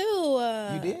 Me too.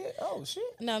 You did? Oh, shit.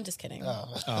 No, I'm just kidding. I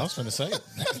was finna say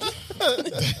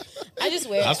it. I just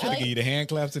wear. I was finna like, give you the hand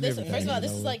claps and listen, everything. first of all, you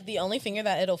this know. is like the only finger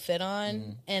that it'll fit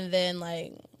on, and then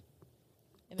like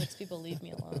it makes people leave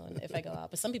me alone if I go out.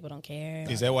 But some people don't care.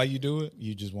 Is that why you do it?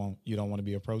 You don't want to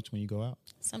be approached when you go out?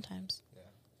 Sometimes.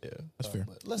 Yeah. That's fair.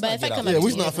 Let's But not if I get come off up Yeah,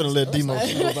 we to not you- finna let Demo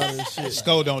know about this shit.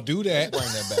 Sko, don't do that. Bring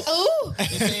that back. Ooh.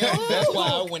 You see, that's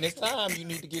why when it's time, you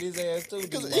need to get his ass too.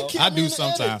 D-Mo. I do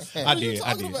sometimes. I did.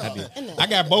 I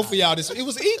got both of y'all. It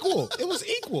was equal. It was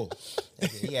equal.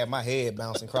 He had my head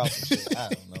bouncing across and shit. I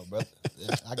don't know, brother.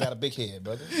 I got a big head,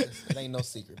 brother. It ain't no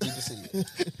secret. People see it.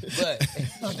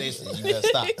 But they say, you gotta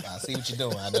stop. I see what you're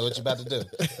doing. I know what you're about to do.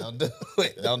 Don't do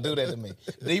it. Don't do that to me.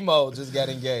 Demo just got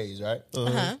engaged, right?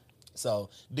 Uh-huh. So,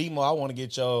 Demo, I want to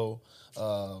get your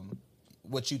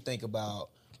what you think about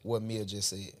what Mia just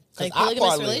said. 'Cause Like I polygamous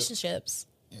partly- relationships.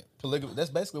 Yeah, that's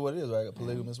basically what it is, right? A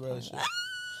polygamous relationship.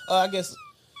 I guess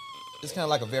it's kind of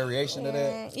like a variation of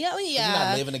that. Yeah, well, yeah. You're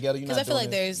not living together. You're not Because I feel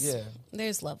doing like this.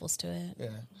 there's levels to it. Yeah.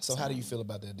 So how do you feel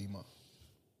about that, Demo?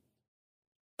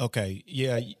 Okay,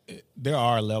 yeah, there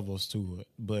are levels to it,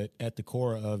 but at the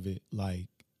core of it, like,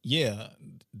 yeah,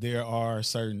 there are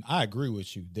certain. I agree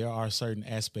with you. There are certain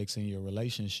aspects in your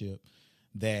relationship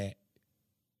that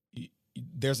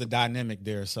there's a dynamic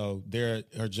there. So there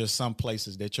are just some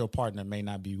places that your partner may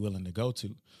not be willing to go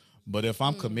to. But if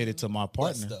I'm committed to my What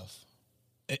partner, stuff?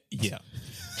 yeah.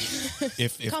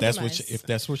 if Compromise.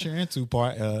 that's what you're into,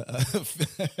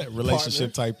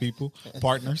 relationship type people,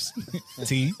 partners,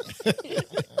 team.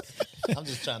 I'm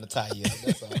just trying to tie you up.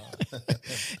 That's all.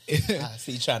 I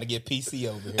see you trying to get PC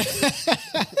over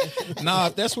here. Nah,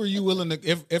 if that's where you willing to,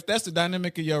 if that's the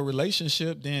dynamic of your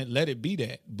relationship, then let it be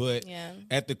that. But Yeah.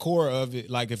 at the core of it,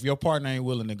 like if your partner ain't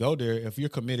willing to go there, if you're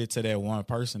committed to that one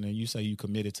person and you say you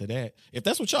committed to that, if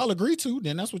that's what y'all agree to,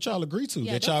 then that's what y'all agree to.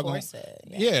 Yeah, that don't y'all force gonna, it.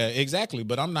 Yeah, exactly.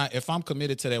 But I'm not. If I'm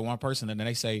committed to that one person and then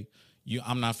they say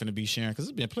I'm not finna be sharing, because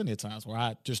there's been plenty of times where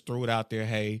I just threw it out there.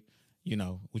 Hey,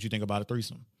 what you think about a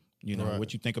threesome? Right.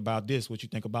 What you think about this? What you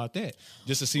think about that?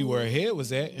 Just to see where her head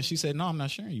was at. And she said, no, I'm not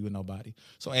sharing you with nobody.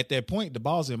 So at that point, the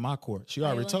ball's in my court. She you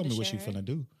already willing told to me what she share it? finna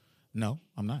do. No,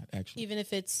 I'm not, actually. Even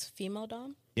if it's female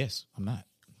dom? Yes, I'm not.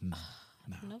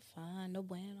 No fun, no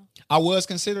bueno. I was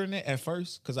considering it at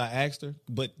first because I asked her,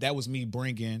 but that was me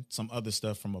bringing some other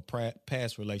stuff from a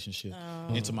past relationship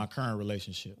into my current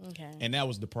relationship. Okay. And that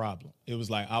was the problem. It was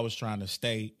like I was trying to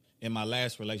stay in my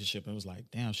last relationship and it was like,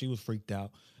 damn, she was freaked out.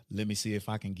 Let me see if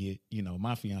I can get,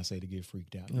 my fiance to get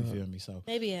freaked out. You feel me? So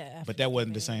Maybe but that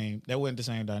wasn't the same. That wasn't the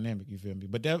same dynamic. You feel me?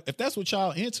 But if that's what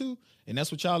y'all into and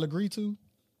that's what y'all agree to,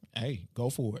 hey, go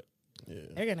for it.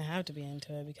 They're gonna have to be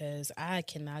into it because I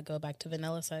cannot go back to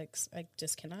vanilla sex. I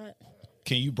just cannot.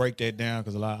 Can you break that down?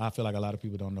 Because I feel like a lot of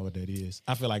people don't know what that is.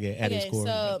 I feel like at its core.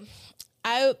 So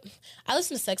I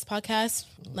listen to sex podcasts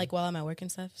like while I'm at work and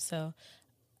stuff. So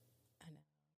I know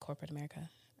corporate America.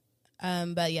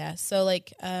 But yeah, so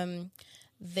like I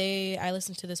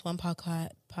listened to this one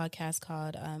podcast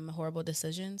called Horrible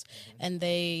Decisions, and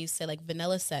they say like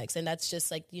vanilla sex, and that's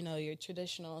just like your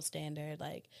traditional standard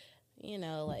like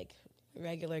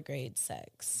regular grade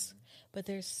sex. But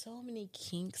there's so many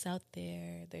kinks out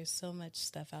there. There's so much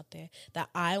stuff out there that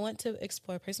I want to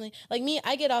explore personally. Like me,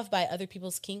 I get off by other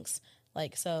people's kinks.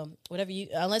 Like, so whatever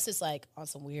unless it's like on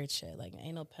some weird shit, like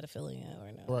ain't no pedophilia or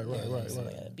no Right.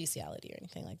 like bestiality or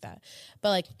anything like that. But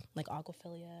like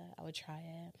aquaphilia, I would try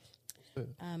it.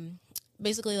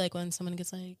 Basically like when someone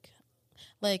gets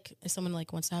like if someone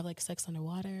like wants to have like sex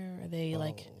underwater or they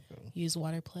use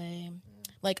water play.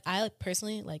 Like I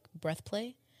personally like breath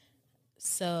play.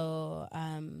 So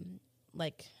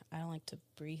like I don't like to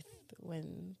breathe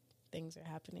when things are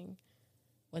happening,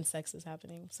 when sex is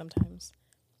happening sometimes.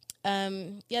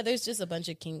 There's just a bunch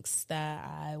of kinks that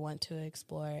I want to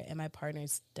explore, and my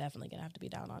partner's definitely gonna have to be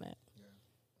down on it.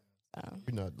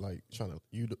 You're not like trying to.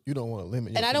 You don't want to limit.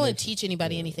 And your I don't want to connection. teach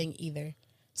anybody anything either,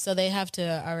 so they have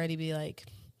to already be like,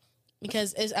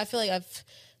 because I feel like I've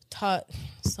taught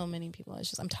so many people. It's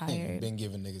just I'm tired. Been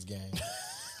giving niggas game.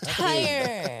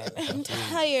 I'm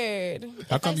tired.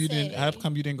 How come you That's didn't? How it.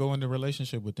 come you didn't go into a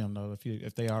relationship with them though?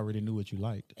 If they already knew what you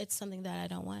liked. It's something that I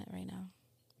don't want right now.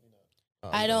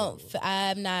 Oh,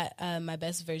 I'm not my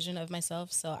best version of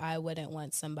myself, so I wouldn't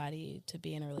want somebody to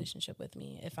be in a relationship with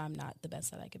me if I'm not the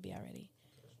best that I could be already.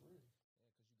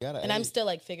 And I'm still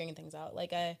like figuring things out.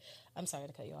 Like I'm sorry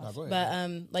to cut you off, go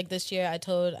ahead. but like this year I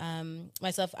told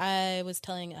myself, I was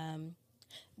telling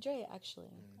Dre actually,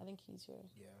 I think he's yours.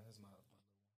 Yeah, that's my.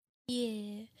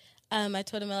 Yeah. I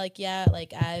told him like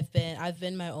I've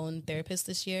been my own therapist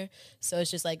this year, so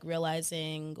it's just like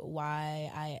realizing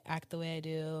why I act the way I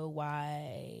do,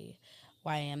 why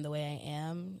I am the way I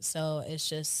am. So it's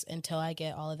just until I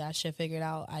get all of that shit figured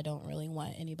out, I don't really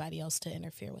want anybody else to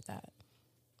interfere with that.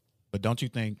 But don't you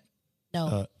think?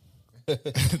 No.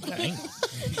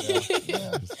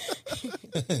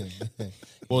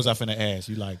 What was I finna ask?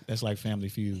 You like that's like Family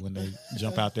Feud when they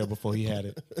jump out there before he had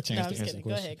a chance No, to I'm answer just the kidding.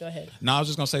 question. Go ahead. No, I was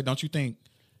just gonna say, don't you think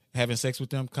having sex with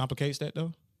them complicates that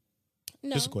though?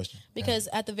 No, Just a question. because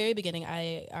at the very beginning,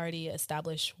 I already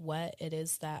established what it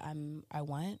is that I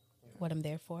want, what I'm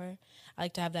there for. I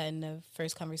like to have that in the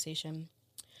first conversation,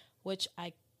 which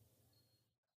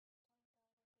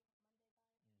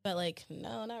but like,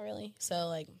 no, not really. So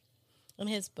like, in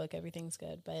his book, everything's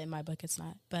good, but in my book, it's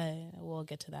not. But we'll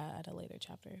get to that at a later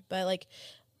chapter. But like,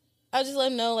 I'll just let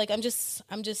them know, like, I'm just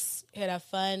here to have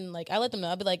fun. Like, I let them know.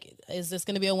 I'll be like, is this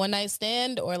going to be a one night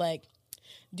stand, or like,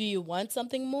 do you want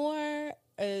something more?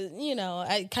 You know,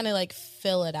 I kind of like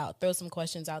fill it out, throw some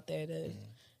questions out there to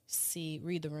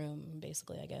read the room,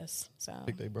 basically, I guess. So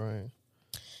Pick their brain.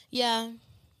 yeah,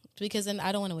 because then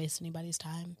I don't want to waste anybody's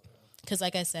time. Because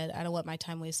like I said, I don't want my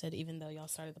time wasted, even though y'all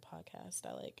started the podcast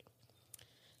at like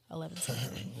 11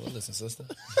 seconds. Well, listen, sister.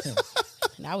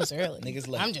 And I was early. Niggas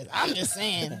late. I'm just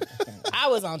saying. I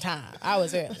was on time. I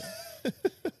was early.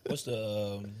 What's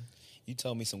the? You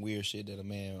told me some weird shit that a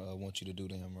man wants you to do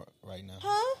to him right now.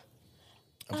 Huh?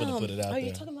 I'm gonna put it out Are there.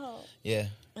 you talking about? Yeah.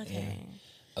 Okay.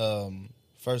 Yeah.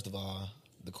 First of all,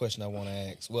 the question I want to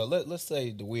ask. Well, let's say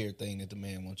the weird thing that the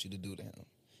man wants you to do to him.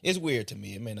 It's weird to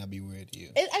me. It may not be weird to you.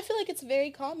 I feel like it's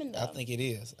very common though. I think it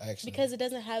is actually because it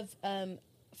doesn't have,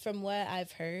 from what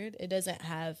I've heard, it doesn't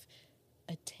have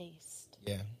a taste.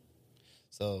 Yeah.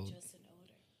 So Just an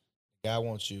odor. guy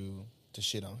wants you to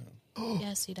shit on him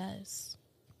Yes, he does.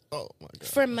 Oh my god.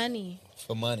 For money.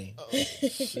 for money.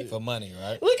 For money,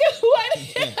 right? Look at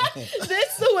what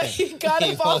that's the way he got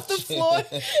He him off the wants you- floor.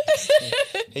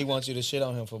 He wants you to shit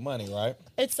on him for money, right?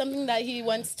 It's something that he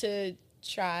wants to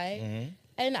try. Mm-hmm.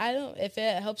 And if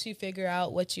it helps you figure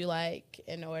out what you like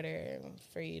in order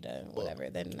for you to whatever,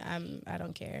 then I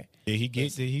don't care. Did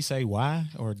he say why,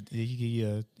 or did he give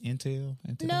you intel?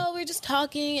 No, we were just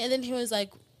talking, and then he was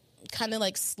like, kind of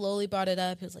like slowly brought it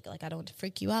up. He was like I don't want to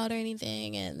freak you out or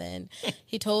anything, and then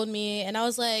he told me, and I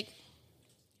was like,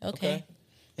 okay.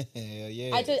 Hell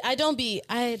yeah. I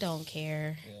don't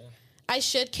care. Yeah. I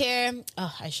should care.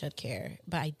 Oh, I should care,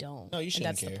 but I don't. No, you shouldn't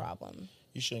and that's care. the problem.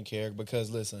 You shouldn't care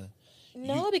because listen,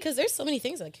 No, because there's so many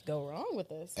things that could go wrong with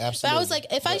this. But I Absolutely. was like,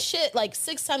 if I shit like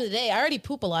 6 times a day, I already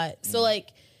poop a lot. So like,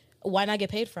 why not get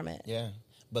paid from it? yeah.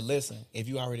 But listen, if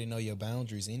you already know your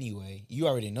boundaries anyway, you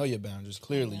already know your boundaries.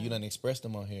 Clearly, you done expressed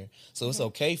them on here. So it's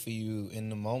okay for you in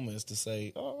the moments to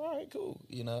say, oh, all right, cool,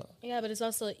 you know? Yeah, but it's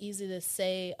also easy to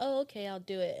say, oh, okay, I'll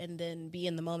do it. And then be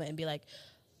in the moment and be like,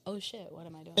 oh shit, what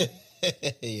am I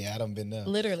doing? Yeah, I done been there.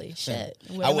 Literally, shit.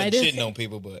 What I am wasn't doing? shitting on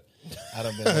people, but I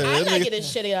done been there. I'm not getting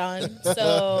shitted on.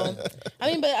 So,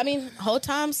 I mean, whole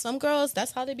time, some girls,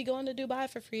 that's how they be going to Dubai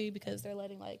for free because they're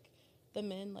letting like the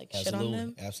men like shit on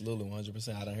them. Absolutely,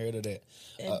 100%. I done heard of that.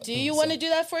 Do you want to do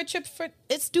that for a trip?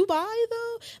 It's Dubai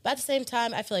though, but at the same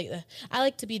time, I feel like I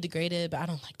like to be degraded, but I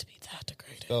don't like to be that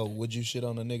degraded. So, would you shit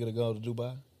on a nigga to go to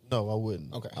Dubai? No, I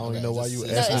wouldn't. Okay, I don't okay. even know why you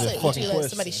No, asked me it's this like, would fucking you let question.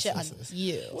 somebody shit on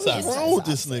you? Sorry. What's wrong with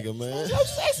this nigga, man? I'm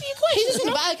just asking you questions. He's just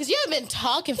in Dubai because you haven't been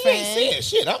talking, He friend. ain't saying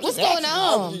shit. I'm What's just going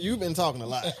asking. on? You've been talking a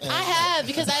lot. I have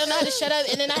because I don't know how to shut up,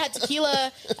 and then I had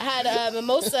tequila. I had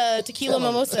mimosa, tequila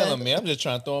mimosa. Tell him, man. I'm just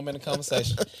trying to throw him in the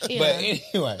conversation. Yeah. But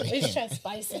anyway. We just trying to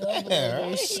spice it up, a Yeah, little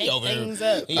right. bit, He shake over here. things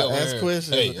up. He I over ask here.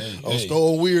 questions. Hey, on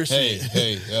skull weird shit.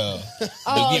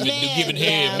 Oh, do man, giving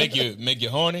head yeah. make you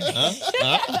horny?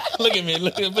 Huh? Look at me.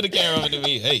 Put the camera on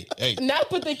me. Hey. Not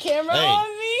put the camera Hey, on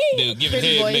me. Dude, giving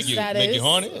Pretty head boy make you status.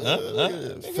 horny?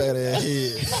 Huh? Fat ass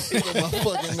head. Get my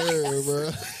fucking nerve,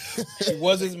 bro.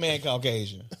 Was this man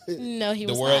Caucasian? No, he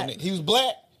The was world. not. He was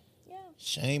black. Yeah.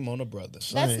 Shame on a brother.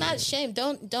 That's not shame.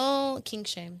 Don't kink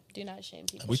shame. Do not shame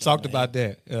people. We talked about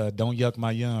that. Don't yuck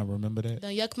my yum. Remember that?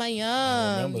 Don't yuck my I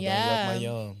yum. remember that. Yeah. Like my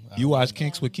yum. You watch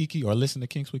Kinks with Kiki or listen to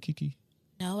Kinks with Kiki?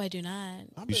 No, I do not.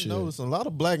 I've You been should. noticing a lot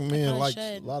of black men probably like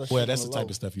should. a lot of Well, shit that's on the the type low.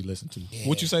 of stuff you listen to.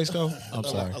 What you say, Sco? I'm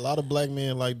sorry. A lot of black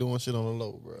men like doing shit on the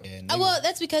low, bro. Yeah, Well,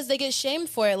 that's because they get shamed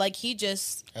for it. Like he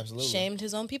just Absolutely. shamed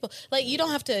his own people. Like you don't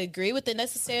have to agree with it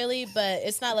necessarily, but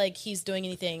it's not like he's doing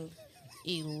anything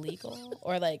illegal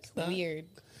or like weird.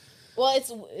 Well,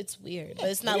 it's weird, but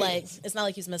it's not like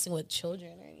he's messing with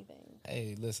children or anything.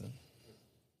 Hey, listen.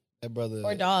 That brother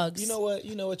Or dogs. You know what?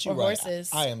 You Or right. horses.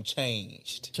 I am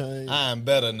changed. Changed. I am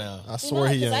better now. I swear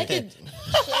he I ain't. could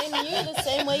shame you the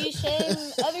same way you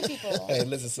shame other people. Hey,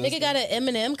 listen, sister. Nigga got an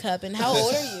M&M cup, and how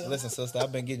old are you? Listen, sister.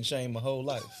 I've been getting shamed my whole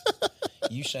life.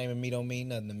 You shaming me don't mean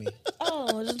nothing to me.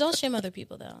 Oh, don't shame other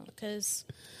people though, because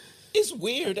It's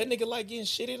weird. That nigga like getting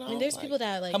shitted on. I mean, there's Like, people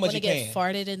that like how much want to you get paying?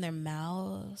 farted in their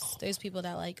mouths. There's people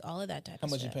that like all of that type How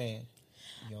of much shit. you paying?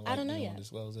 You I don't know you yet.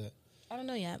 Disclose that. I don't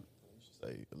know yet.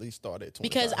 say at least start at 20.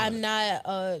 Because I'm not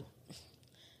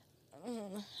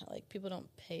like people don't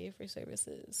pay for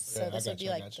services, so Yeah, I this would got be you,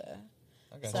 I like got you.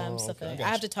 the I got some you. stuff. Okay, Like, I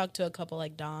have to talk to a couple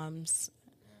like DOMs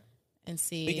and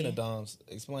see. Speaking of DOMs,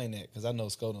 explain that because I know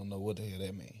Sco don't know what the hell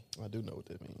that mean. I do know what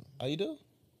that means. Oh, you do?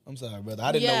 I'm sorry, brother.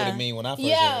 I didn't know what it mean when I first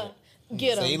yeah. heard it.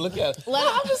 Get him. See, look at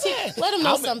Let him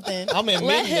know something. I'm in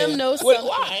Let him know something.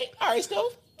 Why? All right, Sco.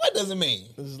 What does it mean?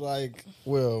 It's like,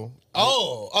 well,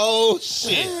 Oh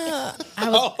shit.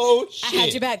 Oh shit. I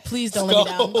had your back. Please don't let me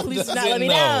down. Please do not let me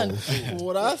down. from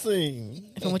what I seen,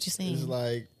 From what you're saying, it's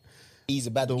like He's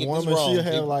about to the get woman this wrong. she'll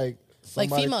have people. like like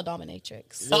somebody, female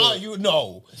dominatrix. Oh, you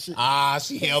know.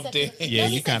 She helped it. Yeah,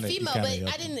 He you said kind of. female, but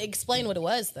I didn't explain what it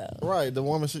was though. right. The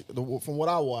woman from what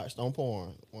I watched on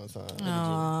porn one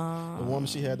time, the woman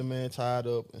she had the man tied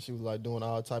up and she was like doing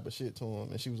all type of shit to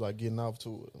him and she was like getting off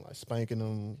to it, like spanking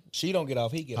him. She don't get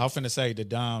off. He get I off. was finna say the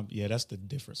dom. Yeah, that's the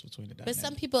difference between the. But dynamic.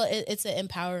 some people, it's an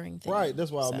empowering thing. Right.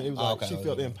 That's why I mean it was like Okay, she okay.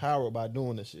 felt empowered by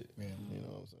doing the shit. Yeah. You know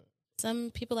what I'm saying?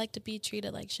 Some people like to be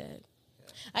treated like shit.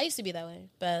 I used to be that way,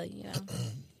 but you know,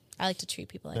 I like to treat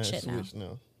people like Man, shit now. switch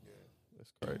now.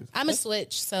 That's crazy. I'm a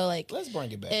switch, so like Let's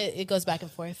bring it back. it goes back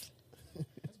and forth. Let's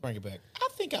bring it back. I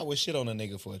think I would shit on a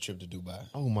nigga for a trip to Dubai.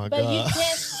 Oh my But you god.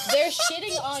 can't. They're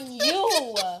shitting on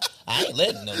you. I ain't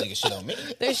letting no nigga shit on me.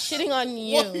 They're shitting on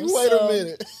you. Wait so a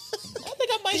minute. I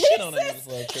think I might shit on a nigga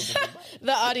for a trip to Dubai.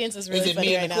 The audience is really Is it funny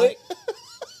me right and the now. clique?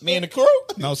 Me and the crew?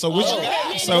 No, so which?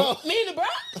 So Me and the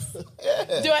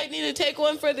Bronx. Do I need to take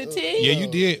one for the team? yeah, you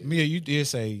did. Mia, you did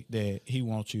say that he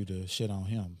wants you to shit on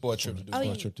him For a trip to Dubai.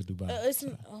 for a trip to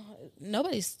Dubai.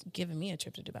 Nobody's giving me a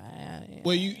trip to Dubai.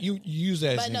 Well, you use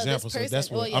that as But an no, example, this so person,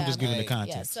 that's what well, yeah, I'm just giving the right,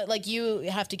 context. Yeah, so like you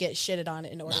have to get shitted on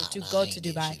in order to go I to ain't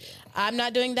get Dubai. shitted I'm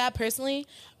not doing that personally.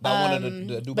 By one of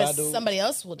the Dubai but dudes? somebody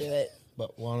else will do it.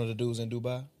 But one of the dudes in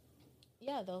Dubai?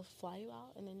 Yeah, they'll fly you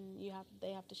out, and then they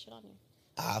have to shit on you.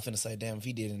 I finna say, damn, if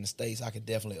he did it in the States, I could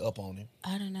definitely up on him.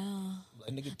 I don't know. Like,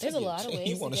 nigga, There's a lot of ways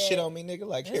You to want to get- shit on me, nigga?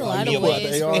 Like, There's here, a lot give of me your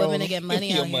ways money. for women to get money Give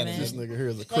me out your here, money. man. This nigga here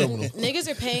is a Like, criminal. niggas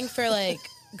are paying for like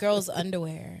girls'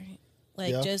 underwear.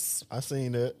 Like Yeah. just I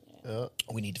seen that. Yeah.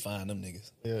 We need to find them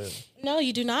niggas. Yeah. no,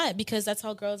 you do not, because that's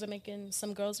how girls are making.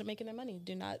 Some girls are making their money.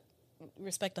 Do not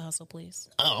respect the hustle, please.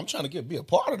 Oh, I'm trying to be a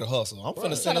part of the hustle. I'm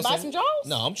finna send Tryna them buy some draws?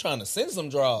 No, I'm trying to send some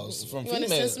draws from You want to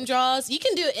send females. some draws? You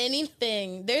can do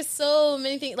anything. There's so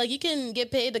many things. Like you can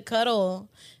get paid to cuddle.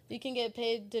 You can get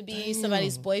paid to be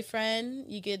somebody's boyfriend.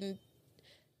 You get to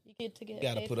get. You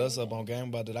gotta paid put for us up on game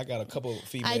about that. I got a couple of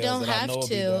females I don't that I have know will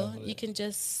be to. down for You that. can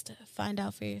just find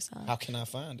out for yourself. How can I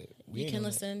find it? We You ain't can on that.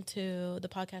 listen to the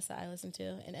podcast that I listen to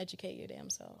and educate your damn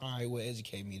self. All right, well,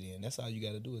 educate me then. That's all you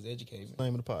got to do is educate me.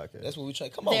 Name of the podcast. That's what we try.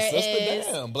 Come on, There sister. is-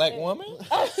 Damn, black woman.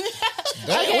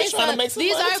 Damn, Okay, we trying so to make some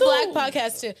these money are too. black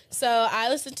podcasts too. So I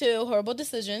listen to Horrible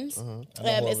Decisions.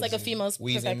 It's like a female's Weezy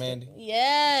and perspective. Mandy?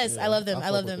 Yes, I love them. I I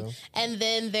love fuck them. with them. And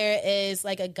then there is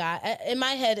like a guy in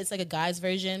my head. It's like a guy's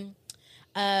version,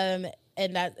 and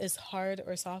that is Hard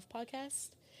or Soft podcast.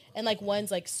 And like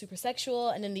one's like super sexual,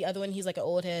 and then the other one he's like an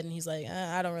old head, and he's like,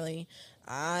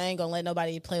 I ain't gonna let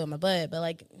nobody play with my butt, but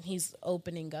like he's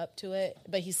opening up to it,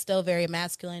 but he's still very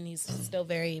masculine. He's still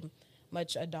very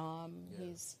much a dom.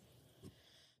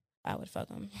 I would fuck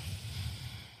him.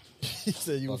 He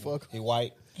said you would fuck. He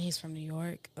white. He's from New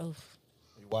York. Oh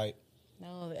He white.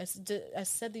 no, I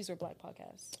said these were black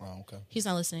podcasts. Oh, okay. He's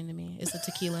not listening to me. It's the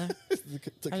tequila.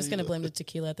 I'm just gonna blame the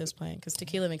tequila at this point because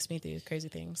tequila makes me do crazy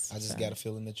things. I just So. got a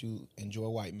feeling that you enjoy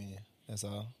white men. That's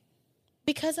all.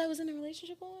 because I was in a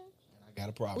relationship with him. I got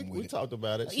a problem We with it. talked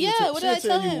about it. Yeah, what did I she'll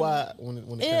tell tell you him? why when it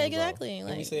Yeah, comes exactly. Can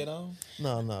we Like, say it on?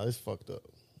 Off. No, it's fucked up.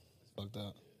 Fucked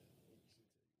up.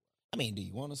 I mean, do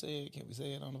you want to say it? Can we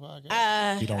say it on the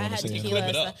podcast? You don't I wanna had say it. tequila. Clip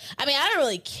it So, up. I mean, I don't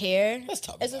really care. Let's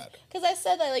talk about it. Because I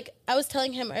said that, like, I was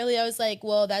telling him earlier, I was like,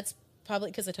 well, that's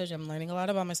probably because I told you I'm learning a lot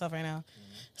about myself right now.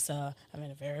 So I'm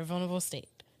in a very vulnerable state.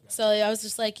 So I was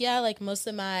just like, yeah, like most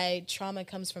of my trauma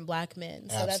comes from black men.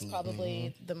 So that's Absolutely.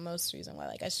 probably the most reason why,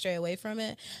 like, I stray away from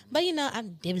it. But, you know,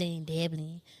 I'm dibbling,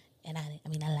 dabbling. And I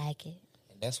like it.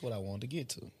 That's what I wanted to get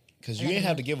to. Because you didn't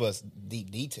have to give us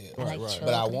deep details. Right.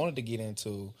 But I wanted to get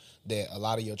into that a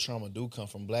lot of your trauma do come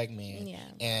from black men. Yeah.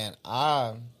 And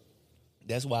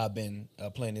that's why I've been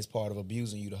playing this part of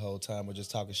abusing you the whole time or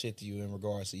just talking shit to you in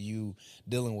regards to you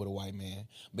dealing with a white man.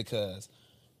 Because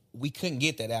we couldn't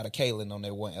get that out of Kaylin on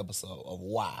that one episode of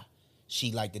why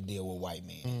she liked to deal with white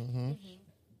men. Mm-hmm.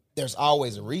 There's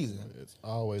always a reason. It's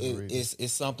always a reason.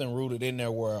 It's something rooted in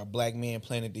there where black men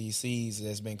planted these seeds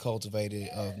that's been cultivated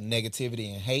of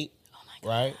negativity and hate. Oh, my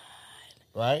God.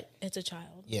 Right? It's a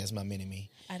child. Yeah, it's my mini me.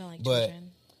 I don't like But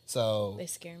children. So They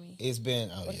scare me. it's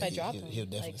been. Oh, What if yeah, I drop he'll, him? he'll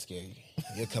definitely Like- scare you.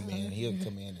 He'll come in. He'll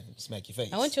come in and smack your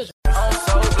face. I want children. I'm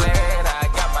so glad I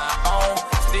got my own.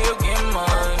 Still getting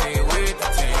money with the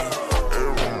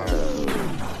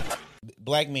team.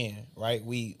 Black men, right?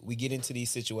 We get into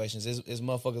these situations. It's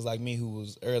motherfuckers like me who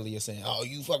was earlier saying, "Oh,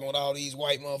 you fucking with all these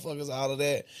white motherfuckers, all of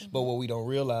that." But what we don't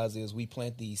realize is we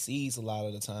plant these seeds a lot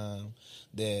of the time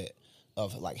that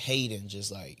of like hate and just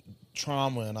like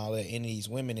trauma and all that in these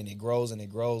women, and it grows and it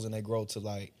grows and they grow to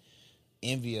like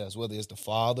envy us, whether it's the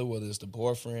father, whether it's the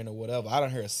boyfriend or whatever. I done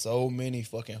heard so many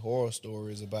fucking horror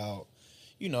stories about,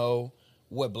 you know,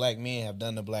 what black men have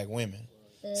done to black women.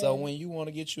 So when you want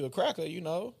to get you a cracker, you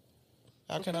know,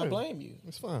 how can I Okay. blame you?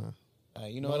 It's fine.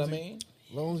 You know what I mean?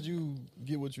 As long as you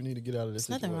get what you need to get out of this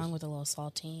There's nothing situation. wrong with a little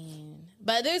saltine,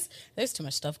 but there's too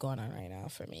much stuff going on right now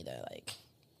for me to like.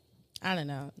 I don't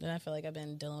know. Then I feel like I've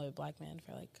been dealing with black men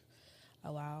for like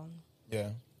a while.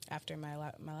 Yeah. After my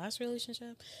last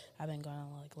relationship, I've been going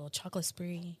on like a little chocolate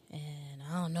spree, and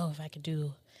I don't know if I could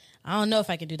do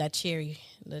the cherry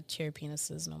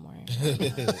penises no more.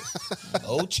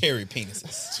 Old cherry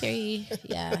penises. Cherry,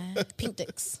 yeah, pink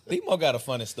dicks. Demo got a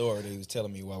funny story that he was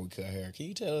telling me while we cut hair. Can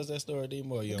you tell us that story,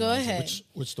 Demo? Go ahead.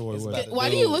 Which story It's was about it? the Why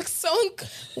do dude. you look so?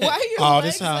 Why are your Oh, legs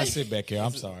this is how I like- sit back here.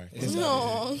 I'm sorry. It's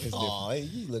No. different. Oh, hey,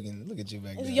 you looking? Look at you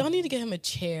back there. Y'all need to get him a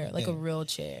chair, like a real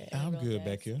chair. I'm Real good guys.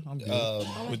 back here. I'm good.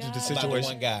 my With God. the About the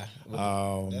situation. one guy.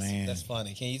 Oh, that's, man. that's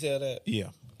funny. Can you tell that? Yeah.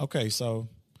 Okay, so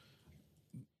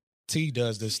T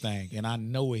does this thing, and I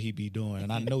know what he be doing,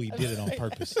 and I know he did it on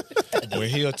purpose. Where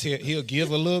he'll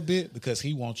give a little bit because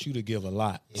he wants you to give a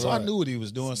lot. So I knew what he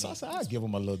was doing. So I said, I'll give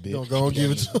him a little bit. Don't go and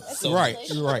give it to Right,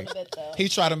 Manipulation you're right. a bit, though. He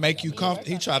try to make you work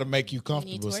He on try to make you need to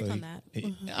comfortable. work so on that.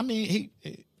 I mean,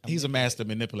 he's a master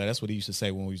manipulator. That's what he used to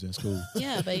say when we was in school.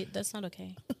 Yeah, but that's not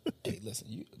okay. Hey, listen,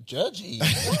 you judgy.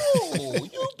 Oh,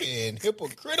 you being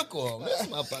hypocritical on this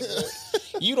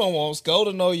motherfucker. You don't want Sko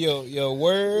to know your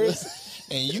words,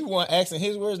 and you want asking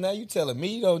his words. Now you telling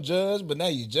me you don't judge, but now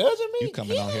you judging me. You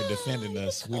coming on here defending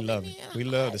us. We love it. We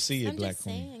love to see it, I'm Black just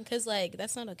Queen. saying, because like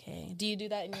that's not okay. Do you do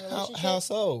that in your How, relationship? how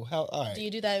so? How? All right. Do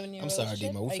you do that in your I'm sorry,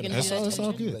 relationship? Demo. We Are you finna- gonna It's do that all, to it's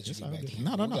all me? good. Let you It's get all back good. in.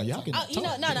 No, y'all can Oh, you know,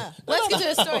 talk. no. Let's get to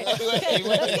the story. Okay,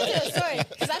 let's get to the story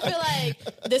because I feel like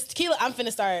this tequila. I'm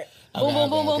finna start boom, boom,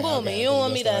 boom, boom, boom, and you don't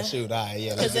want me to. shoot. All right,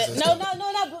 yeah. Cause let's it, just no, start.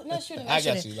 not shooting. Not I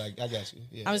got shooting. you. Like I got you.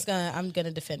 Yeah. I'm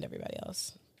gonna defend everybody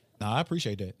else. No, I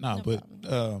appreciate that. No, but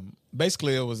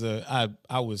basically, it was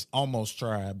I was almost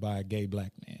tried by a gay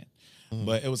black man,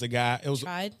 but it was a guy. It was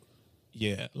Tried.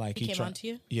 yeah, like He came tried, on to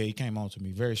you? Yeah, he came on to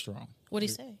me very strong. What'd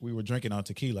he say? We were drinking on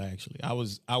tequila. Actually, I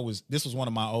was. This was one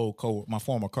of my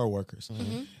former coworkers,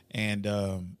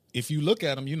 and if you look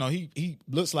at him, you know he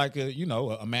looks like a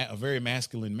very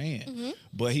masculine man,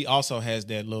 but he also has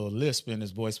that little lisp in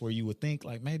his voice where you would think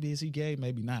like maybe is he gay,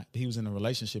 maybe not. He was in a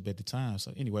relationship at the time,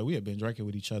 so anyway, we had been drinking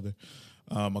with each other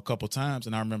a couple times,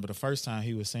 and I remember the first time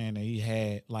he was saying that he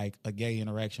had like a gay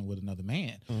interaction with another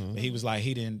man, but he was like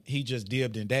he just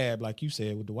dibbed and dabbed like you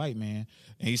said with the white man,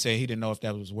 and he said he didn't know if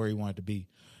that was where he wanted to be.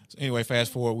 So anyway,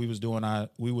 fast forward, we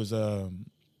was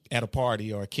at a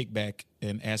party or a kickback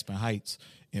in Aspen Heights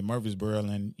in Murfreesboro,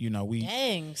 and we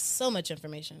Dang, so much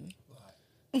information.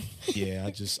 yeah,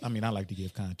 I like to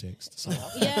give context, so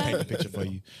Yeah. paint the picture for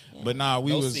you. But nah,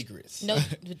 we no was secrets. No,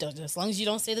 as long as you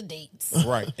don't say the dates.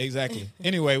 right, exactly.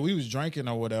 Anyway, we was drinking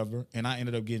or whatever, and I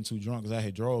ended up getting too drunk because I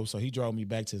had drove. So he drove me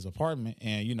back to his apartment,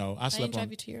 and I Why didn't slept he drive on.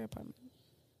 you to your apartment?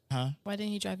 Huh? Why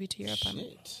didn't he drive you to your apartment?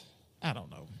 Shit. I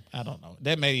don't know.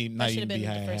 That may That not should even have be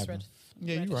been how the it first happened. red.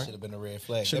 Yeah, you're right. Should have been a red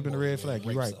flag. Should have been a red flag.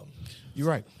 You're right. You're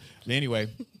right. But anyway,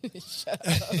 That's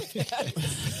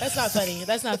not funny.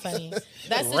 That's not funny.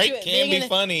 That's Rape can be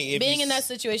funny if Being you in that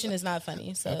situation is not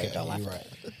funny. So Okay, don't laugh. you're at right.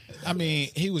 it. I mean,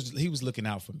 he was looking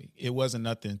out for me. It wasn't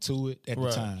nothing to it at the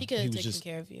Right. time. He could have was taken just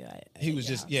care of you. he was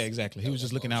just yeah, exactly. He was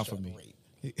just looking out for me.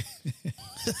 Trying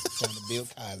to Bill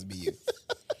Cosby you.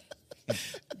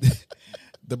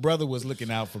 The brother was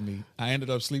looking out for me. I ended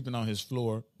up sleeping on his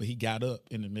floor, but he got up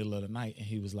in the middle of the night and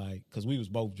he was like, because we was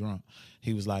both drunk.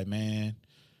 He was like, man,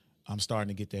 I'm starting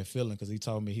to get that feeling, because he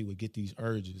told me he would get these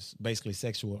urges, basically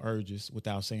sexual urges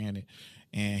without saying it.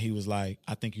 And he was like,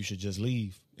 I think you should just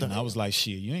leave. And I was like,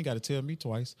 shit, you ain't got to tell me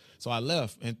twice. So I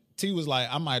left. And T was like,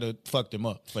 I might have fucked him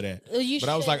up for that. You But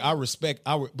I was like, should. I respect,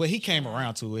 but he came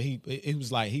around to it. He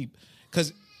was like,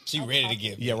 because She ready to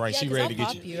get yeah, right. Yeah, She 'cause ready to I'll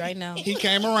get pop you. you right now. He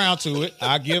came around to it.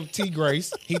 I give T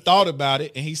grace. He thought about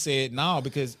it and he said no,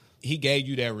 because he gave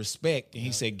you that respect, and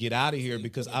he said, "Get out of here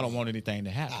because I don't want anything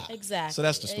to happen." Exactly. So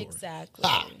that's the story. Exactly.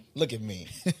 Ah, look at me.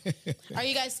 Are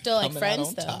you guys still like Coming out friends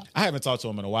on though? top. I haven't talked to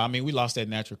him in a while. I mean, we lost that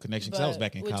natural connection because that was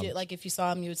back in would college. you like if you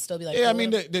saw him, you would still be like, Yeah, I cool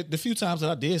mean with him? the few times that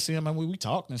I did see him, I mean we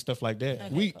talked and stuff like that.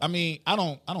 Okay, I mean I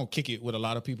don't kick it with a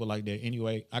lot of people like that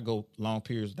anyway. I go long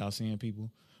periods without seeing people,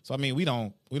 so I mean we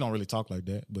don't really talk like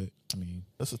that. But I mean,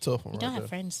 That's a tough one. You right don't there. have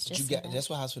friends. Just You say got. that. That's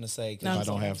what I was gonna say. 'Cause No, if I'm I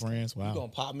don't saying have friends, you wow. gonna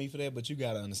pop me for that, but you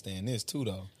gotta understand this too,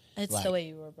 though. It's Like, the way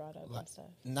you were brought up and stuff.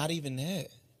 Not even that.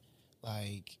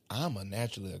 Like, I'm a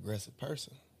naturally aggressive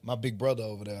person. My big brother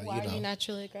over there, Why you know, are you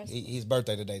naturally aggressive? his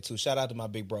birthday today too. Shout out to my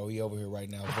big bro. He over here right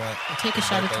now. Vunt. Take a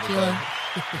shot of Birthday tequila.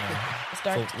 today. It's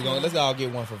dark. So let's all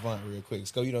get one for Vunt real quick.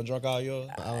 Sco, you done drunk all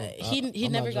yours? He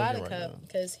I'm never not got a drinking right cup now.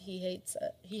 because he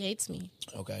hates me.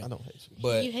 Okay. I don't hate you.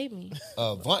 But You hate me.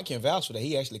 Vunt can vouch for that.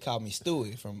 He actually called me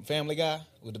Stewie from Family Guy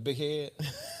with the big head.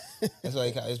 That's why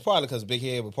it's probably because of big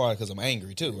head, but probably because I'm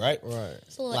angry too, right? Right.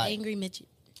 It's a little Like- angry midget.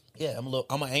 Yeah,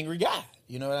 I'm an angry guy.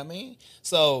 You know what I mean?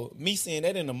 So me seeing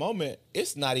that in the moment,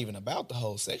 it's not even about the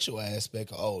whole sexual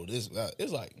aspect of this.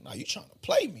 It's like, no, you trying to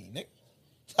play me, nigga.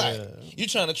 Like, you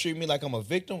trying to treat me like I'm a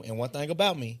victim. And one thing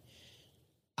about me,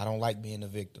 I don't like being a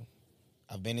victim.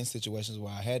 I've been in situations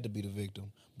where I had to be the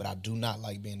victim, but I do not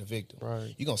like being the victim.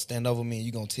 Right. You're gonna stand over me and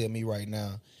you're gonna tell me right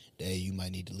now that hey, you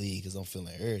might need to leave because I'm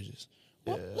feeling urges.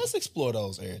 Well, let's explore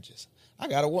those urges. I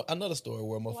got another story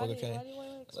where a motherfucker came. Why do you want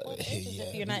to explore the urges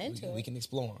if you're not into We it? can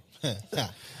explore them.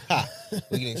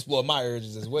 We can explore my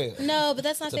urges as well. No, but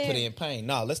that's not To fair. put in pain.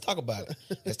 No, let's talk about it.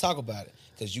 Let's talk about it.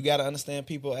 Because you got to understand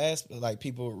people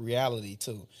reality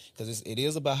too. Because it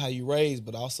is about how you raise,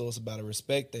 but also it's about a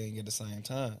respect thing at the same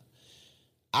time.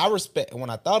 I respect, when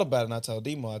I thought about it and I told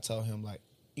Demo, I told him like,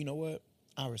 you know what?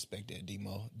 I respect that,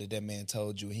 Demo, that man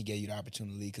told you and he gave you the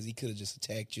opportunity because he could have just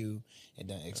attacked you and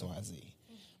done X, Y, Z.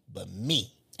 But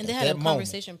me, And they at had a that moment-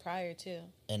 conversation prior too.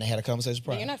 And they had a conversation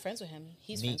But prior. you're not friends with him.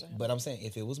 He's Me, friends with him. but I'm saying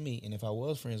if it was me and if I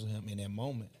was friends with him in that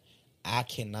moment, I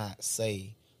cannot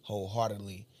say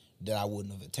wholeheartedly that I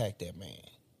wouldn't have attacked that man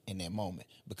in that moment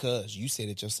because you said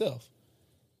it yourself.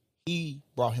 He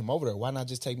brought him over there. Why not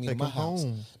just take me to Take my him house?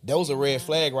 home. That was a red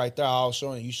flag right there. I was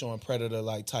showing you showing predator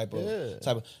like type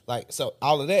of like so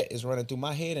all of that is running through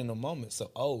my head in the moment.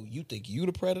 So you think you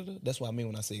the predator? That's what I mean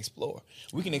when I say explore.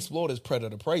 We can explore this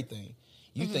predator prey thing.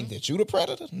 You think that you the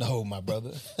predator? No, my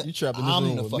brother. You trapped in this I'm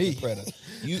room the with fucking me. predator.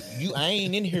 I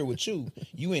ain't in here with you.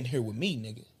 You in here with me,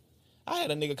 nigga. I had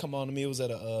a nigga come on to me. It was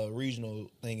at a regional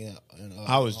thing. In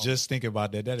I was just thinking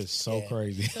about that. That is so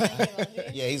crazy.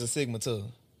 yeah, he's a Sigma too.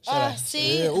 Shout out.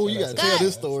 See? Yeah. Oh, you gotta tell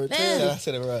this story. Man. Tell Shout it. out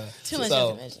to the bro. Too much So-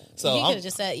 information. So he I'm- could have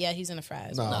just said, yeah, he's in the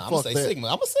fries. Nah. Nah, I'm gonna Fuck say that. Sigma.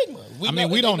 I'm a Sigma.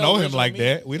 We don't know him regional like meeting.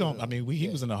 that. We don't. I mean, he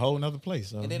was in a whole nother place.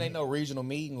 So. And then they know regional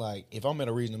meeting. Like if I'm at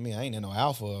a regional meeting, I ain't in no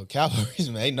Alpha or Cowboy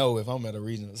regional. They know if I'm at a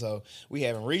regional. So we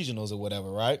having regionals or whatever,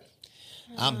 right?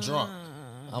 I'm drunk.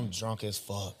 I'm drunk as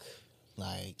fuck.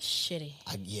 Like Shitty.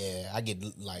 I get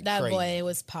like That crazy. boy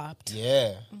was popped.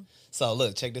 Yeah. So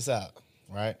look, check this out,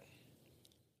 right?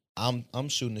 I'm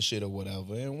shooting the shit or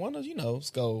whatever, and one of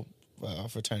Sco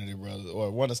fraternity brothers or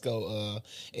one of Sco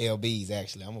LBs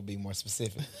actually. I'm gonna be more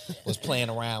specific. Was playing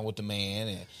around with the man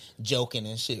and joking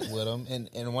and shit with him,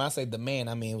 and when I say the man,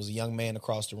 I mean it was a young man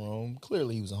across the room.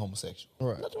 Clearly, he was a homosexual.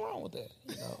 Right. Nothing wrong with that.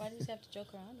 You know. Why did he have to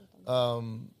joke around with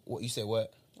him? What you said?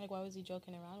 What? Like, why was he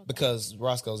joking around with him? Because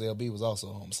Roscoe's LB was also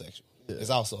a homosexual. It's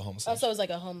also a homosexual. Oh, so it was like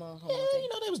a homo Yeah, thing. you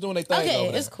know, they was doing their thing Okay, over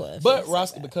there. it's cool if But it's like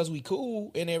Roscoe, that. because we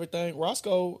cool and everything,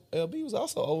 Roscoe LB was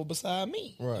also over beside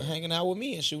me. Right. Hanging out with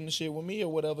me and shooting the shit with me or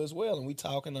whatever as well. And we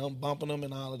talking, I'm bumping them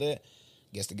and all of that.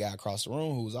 Guess the guy across the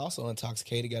room who was also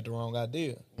intoxicated got the wrong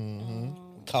idea.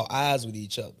 Mm-hmm. Caught eyes with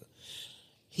each other.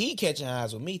 He catching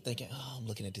eyes with me thinking, oh, I'm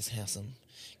looking at this handsome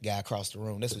guy across the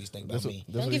room. That's what he's thinking about me.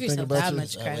 That's Don't what give you think yourself about that you?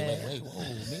 much credit. Wait, whoa,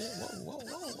 man,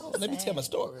 whoa. Let me tell my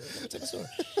story.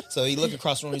 So he looked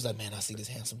across the room. He's like, man, I see this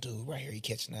handsome dude right here. He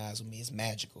catching eyes with me. It's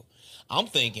magical. I'm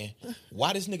thinking,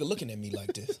 why this nigga looking at me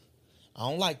like this? I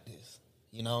don't like this.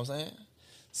 You know what I'm saying?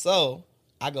 So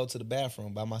I go to the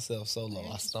bathroom by myself solo.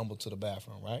 I stumble to the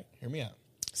bathroom, right? Hear me out.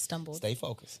 Stumbled. Stay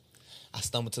focused. I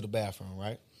stumble to the bathroom,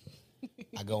 right?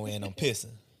 I go in, I'm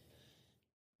pissing.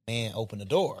 Man, open the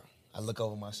door. I look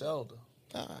over my shoulder.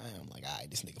 I'm like, all right,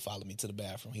 this nigga followed me to the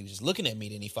bathroom. He was just looking at me,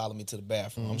 then he followed me to the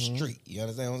bathroom. I'm street. You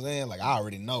understand what I'm saying? Like, I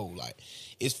already know, like,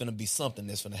 it's finna be something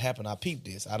that's finna happen. I peeped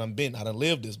this. I done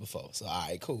lived this before. So, all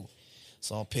right, cool.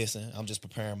 So I'm pissing. I'm just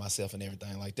preparing myself and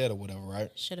everything like that or whatever, right?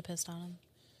 Should have pissed on him.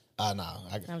 No,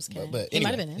 I'm just kidding. But He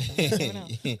might anyway. have been innocent.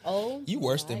 I don't know. Oh, You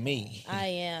worse than me. I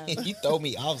am. You throw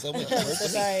me off so much. Worse So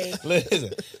than me. sorry.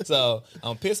 Listen, so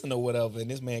I'm pissing or whatever, and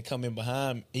this man come in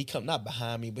behind. He come not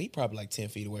behind me, but he probably like 10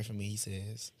 feet away from me. He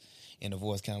says, in a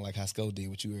voice kind of like how Sco did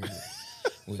what you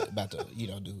earlier, about to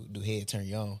do head turn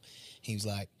you on. He was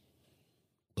like,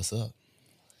 "What's up?"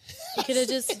 You could have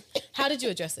just. How did you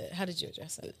address it?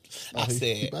 I he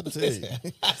said, about to tell you.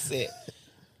 listen, I said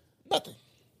nothing.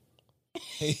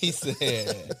 He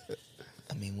said,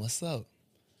 I mean, what's up?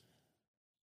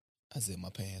 I said, my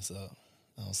pants up.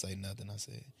 I don't say nothing. I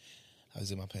said, I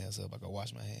zip my pants up. I go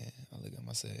wash my hand. I look at him.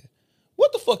 I said,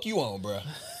 what the fuck you on, bro?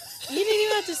 You didn't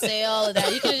even have to say all of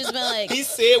that. You could have just been like. He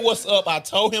said, what's up? I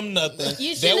told him nothing.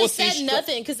 You That should have was his said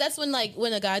nothing, because that's when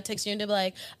when a guy texts you and they're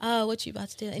like, "Oh, what you about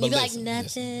to do?" And But you be listen, like,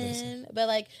 "Nothing." listen. But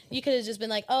like, you could have just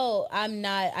been like, "Oh, I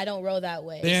don't roll that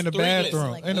way." They're in the Three-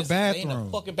 bathroom. listen, In the listen, they in bathroom.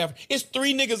 the fucking bathroom. It's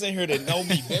 3 niggas in here that know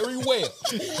me very well.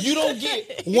 You don't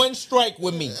get one strike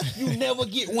with me. You never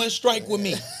get one strike with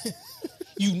me.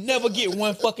 You never get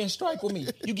one fucking strike with me.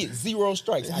 You get 0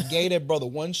 strikes. I gave that brother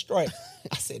 1 strike.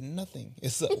 I said, nothing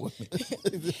is up with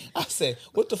me. I said,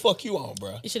 what the fuck you on,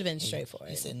 bro? You should have been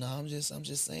straightforward. He said, no, I'm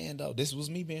just saying, though. This was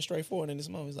me being straightforward in this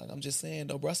moment. He's like, I'm just saying,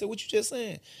 though, bro. I said, what you just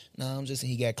saying? No, I'm just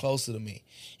saying. He got closer to me.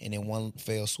 And in one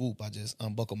fell swoop, I just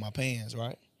unbuckled my pants,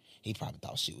 right? He probably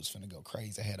thought she was finna go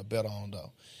crazy. I had a belt on,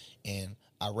 though. And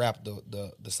I wrapped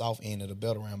the soft end of the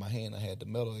belt around my hand. I had the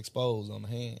metal exposed on the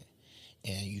hand.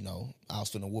 And, I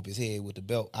was finna whoop his head with the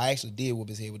belt. I actually did whoop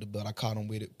his head with the belt. I caught him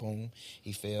with it. Boom.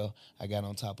 He fell. I got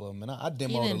on top of him. And I demoed a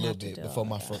didn't little have to bit do before all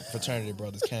my fraternity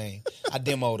brothers came. I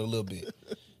demoed a little bit.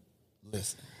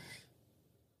 Listen.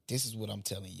 This is what I'm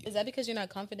telling you. Is that because you're not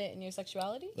confident in your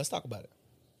sexuality? Let's talk about it.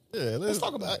 Yeah, let's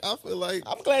talk about it. I feel like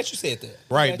I'm glad you said that.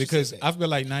 I'm Right, glad you because said that. I feel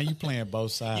like now you playing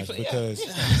both sides Yeah. because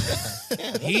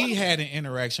he had an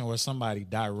interaction where somebody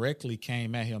directly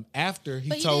came at him after he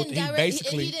But told he he didn't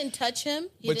basically. he didn't touch him.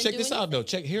 He But didn't check do this out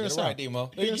anything? though. Hear us You're out. right,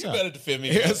 Demo. Hear You us out. better defend me.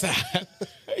 Hear bro. us out.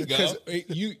 There you go.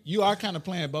 Because you are kind of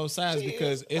playing both sides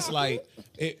because it's like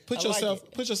put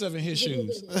yourself in his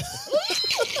shoes.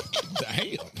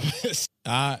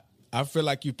 Damn. I feel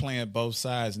like you're playing both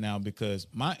sides now because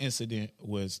my incident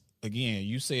was, again,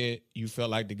 you said you felt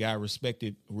like the guy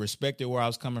respected where I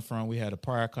was coming from. We had a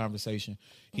prior conversation.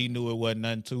 He knew it wasn't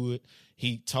nothing to it.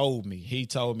 He told me,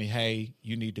 hey,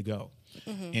 you need to go.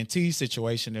 In T's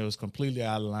situation, it was completely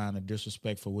out of line of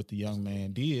disrespect for what the young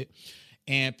man did.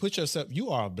 And put yourself, you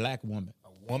are a black woman.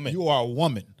 You are a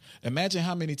woman. Imagine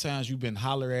how many times you've been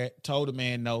hollered at, told a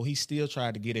man no, he still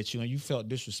tried to get at you, and you felt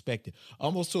disrespected.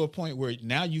 Almost to a point where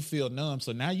now you feel numb.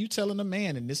 So now you telling a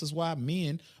man, and this is why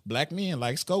black men,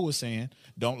 like Sco was saying,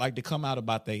 don't like to come out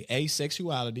about their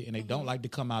asexuality, and they don't like to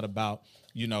come out about,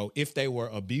 if they were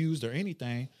abused or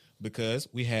anything, because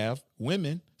we have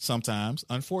women sometimes,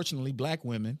 unfortunately, black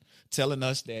women, telling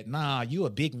us that, nah, you a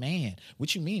big man.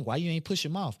 What you mean? Why you ain't push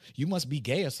him off? You must be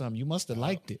gay or something. You must have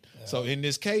liked it. Yeah. So in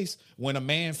this case, when a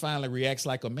man finally reacts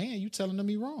like a man, you telling him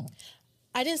he wrong.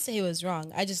 I didn't say he was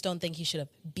wrong. I just don't think he should have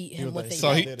beat him with a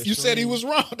So yellow. you said he was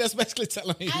wrong. That's basically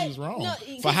telling me he was wrong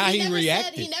for how he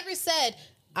reacted. He never said,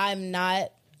 I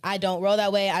don't roll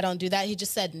that way. I don't do that. He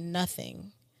just said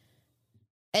nothing.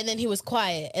 And then he was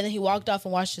quiet, and then he walked off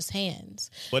and washed his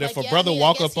hands. But if a brother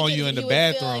walk up on you in the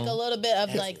bathroom, feel like a little bit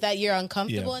of like that you're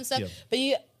uncomfortable and stuff. Yeah. But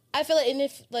I feel like, and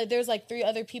if like there's like 3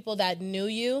 other people that knew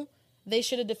you, they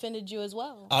should have defended you as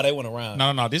well. Oh, they went around.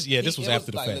 No. This was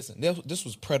after the fact. Listen, this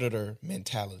was predator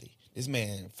mentality. This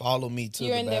man followed me to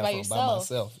You're the in there by bathroom by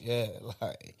myself. Yeah,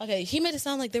 like okay. He made it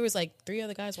sound like there was like 3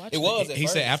 other guys watching. It was. He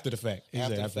said after the fact.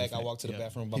 After the fact, I walked to the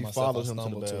bathroom by He myself. followed him to the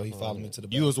He bathroom. followed me to the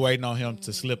bathroom. You was waiting on him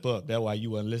to slip up. That's why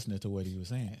you wasn't listening to what he was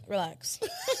saying. Relax.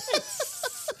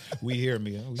 We hear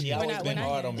me. She always been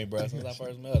hard on me, bro, since I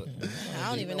first met her. I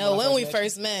don't even know when we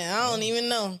first met. I don't even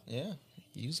know. Yeah,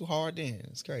 you was hard then.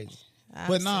 It's crazy.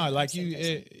 But nah, like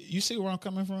you see where I'm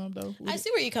coming from, though. I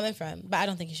see where you're coming from, but I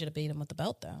don't think you should have beat him with the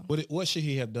belt, though. What should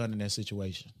he have done in that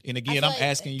situation? And again, I'm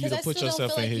asking you to put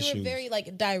yourself in his shoes. You were very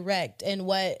like direct in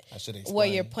where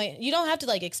your point. You don't have to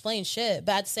like explain shit,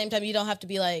 but at the same time, you don't have to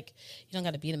be like you don't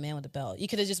got to beat a man with a belt. You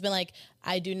could have just been like,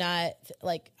 I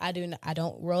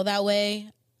don't roll that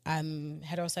way. I'm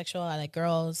heterosexual. I like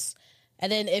girls. And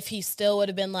then if he still would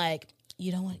have been like,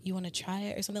 you want to try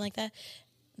it or something like that.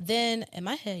 Then in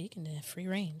my head, you can have free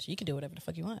range. You can do whatever the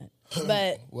fuck you want.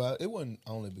 But well, it wasn't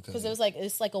only because it was like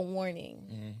it's like a warning.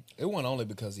 Mm-hmm. It wasn't only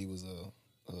because he was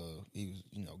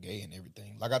gay and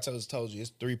everything. Like I told you,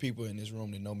 it's 3 people in this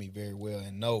room that know me very well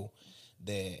and know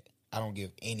that I don't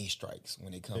give any strikes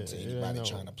when it comes to Yeah, anybody no.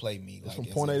 trying to play me. It's from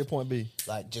as point A if- to point B.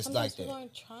 like just Sometimes like people that.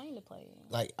 aren't trying to play you.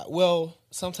 Like, well,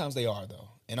 sometimes they are though,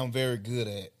 and I'm very good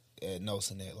at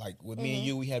noticing that. Like with me and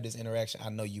you, we have this interaction. I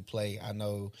know you play. I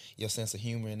know your sense of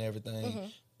humor and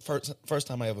everything. First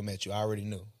time I ever met you, I already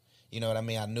knew. You know what I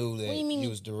mean? I knew that do you mean? you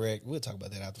was direct. We'll talk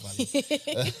about that after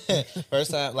the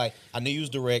First time, like I knew you was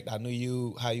direct. I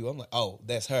knew how you. I'm like, oh,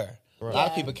 that's her. A lot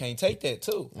of Yeah. people can't take that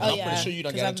too. And Oh, I'm yeah. pretty sure you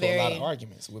done 'Cause got I'm into a lot of very-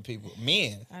 arguments with people,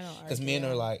 men. I don't Because argue. men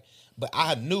are like, but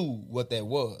I knew what that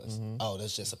was. Oh,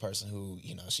 that's just a person who,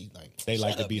 she like They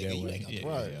like shut to up, be nigga, that you way. ain't gonna Yeah, do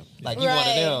Right. yeah. like you one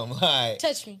Right. of them. Like,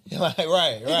 Touch me. like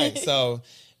right. So,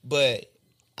 but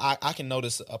I can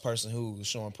notice a person who's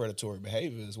showing predatory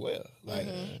behavior as well. Like,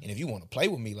 and if you want to play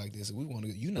with me like this, if we want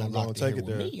to, you're not Don't go locked and in take here it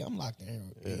with there. me. I'm locked in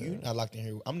here. You not locked in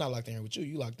here. I'm not locked in here with you.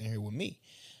 You locked in here with me.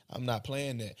 I'm not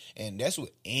playing that, and that's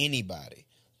with anybody.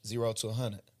 0 to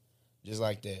 100, just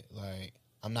like that. Like,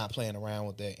 I'm not playing around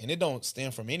with that, and it don't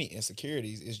stem from any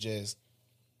insecurities. It's just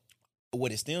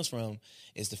what it stems from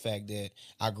is the fact that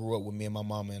I grew up with me and my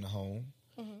mama in the home,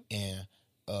 and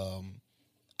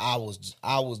I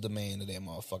was the man of that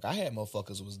motherfucker. I had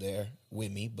motherfuckers was there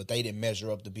with me, but they didn't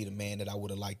measure up to be the man that I would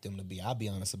have liked them to be. I'll be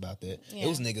honest about that. Yeah. It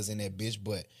was niggas in that bitch,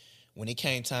 but when it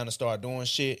came time to start doing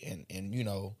shit and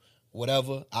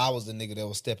whatever, I was the nigga that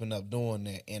was stepping up doing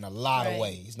that in a lot of Right.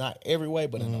 ways. Not every way,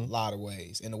 but in a lot of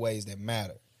ways, in the ways that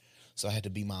matter. So I had to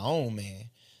be my own man.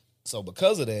 So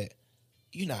because of that,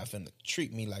 you're not finna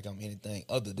treat me like I'm anything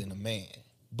other than a man.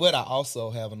 But I also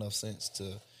have enough sense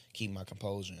to keep my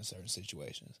composure in certain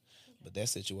situations. But that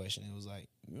situation, it was like,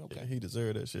 okay. He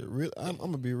deserved that shit. Real, I'm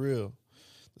gonna be real.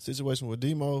 The situation with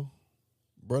Demo,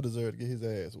 bro deserved to get his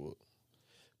ass whooped.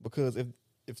 Because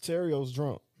if Terrio's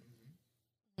drunk,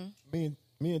 me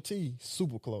and T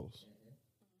super close,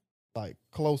 like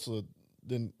closer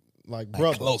than like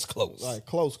brother, close. like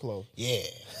close. Yeah.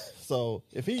 So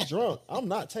if he's drunk, I'm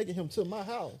not taking him to my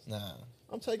house. Nah.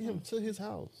 I'm taking him to his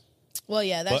house. Well,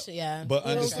 yeah, that's yeah. But You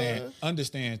know what I'm saying?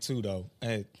 understand too though,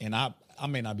 and I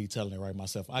may not be telling it right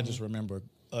myself. I just remember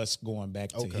us going back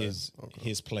to Okay,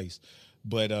 his place,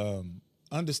 but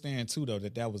understand too though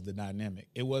that was the dynamic.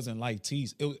 It wasn't like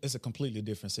T's. It's a completely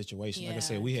different situation. Like I Yeah,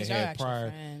 said, we 'cause had y'all had actually prior.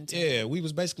 friends. Yeah, we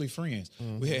was basically friends.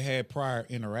 We had prior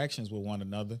interactions with one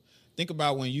another. Think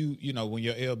about when when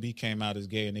your LB came out as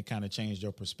gay and it kind of changed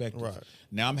your perspective. Right.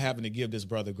 Now I'm having to give this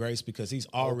brother grace because he's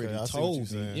already I see what told you're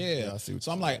me. saying. Yeah. Yeah, I see what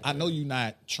So you're I'm like, I know you're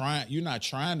not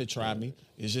trying to try me.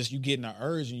 It's just you getting an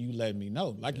urge and you letting me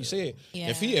know. Like you said,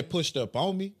 if he Yeah. had pushed up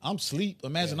on me, I'm sleep.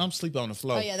 Imagine I'm sleep on the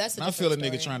floor. Oh, yeah, that's a and I feel a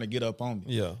different nigga story. trying to get up on me.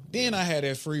 Yeah. Then I had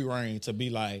that free reign to be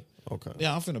like, Okay.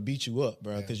 yeah, I'm finna beat you up,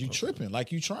 bro, because you tripping.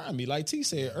 Like you trying me, like T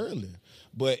said earlier.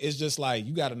 But it's just like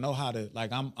you got to know how to.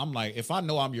 Like I'm like, if I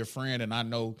know I'm your friend and I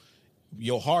know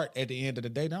your heart at the end of the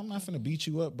day, then I'm not finna beat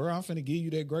you up, bro. I'm finna give you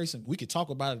that grace, and we could talk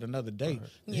about it another day.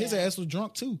 His Yeah. ass was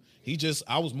drunk too.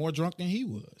 I was more drunk than he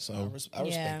was. I So respect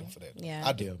Yeah. him for that. Yeah.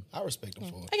 I do. I respect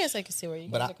him for it. I guess I can see where you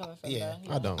But guys are coming from. yeah,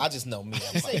 though. I don't. I just know me.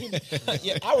 I'm like,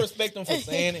 yeah, I respect him for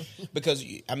saying it because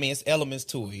it's elements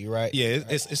to it, right? yeah,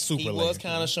 it's super. He was layered.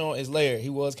 kind of showing it's layered. He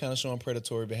was kind of showing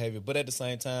predatory behavior, but at the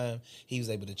same time, he was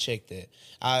able to check that.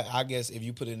 I guess if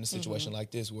you put it in a situation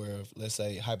like this, where let's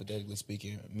say hypothetically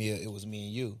speaking, it was me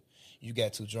and you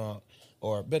got too drunk,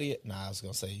 or better yet, I was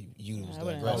gonna say you was the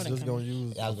wouldn't- I was aggressor. just gonna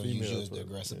use I was the gonna use you female as the for-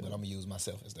 aggressor, yeah. but I'm gonna use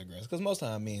myself as the aggressor because most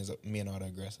time men are the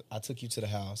aggressor. I took you to the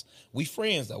house. We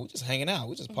friends though. We just hanging out.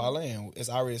 We just parlaying. It's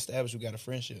already established. We got a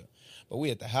friendship, but we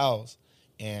at the house,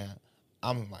 and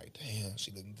I'm like, damn,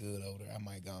 she looking good over there. I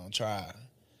might go and try.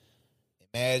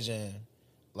 Imagine,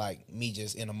 like me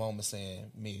just in a moment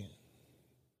saying, "Me, I'm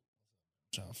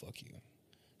trying to fuck you."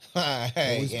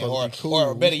 Hey, we and- supposed to be cool.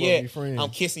 or We better supposed to yet, be friends. I'm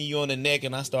kissing you on the neck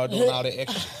and I start doing all that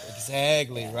extra.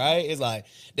 Exactly, right? It's like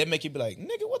that make you be like,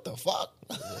 nigga, what the fuck?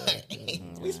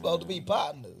 We supposed to be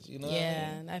partners, you know? Yeah,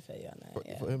 and I feel you on that.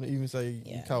 Yeah. For him to even say he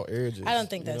Yeah. caught edges. I don't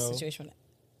think you that know? situation would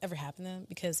ever happen to them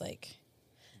because, like,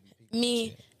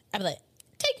 me, I'd be like,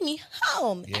 take me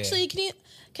home. Yeah. Actually, can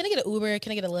I get an Uber?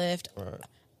 Can I get a Lyft? Right.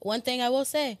 One thing I will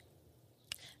say,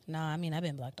 I've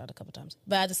been blocked out a couple times.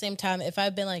 But at the same time, if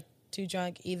I've been, like, too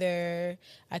drunk, either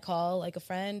I call, like, a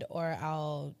friend or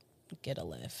I'll get a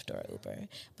Lyft or Uber.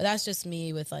 But that's just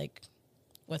me with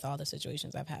all the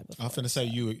situations I've had before. I'm finna say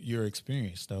you're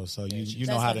experienced though, so you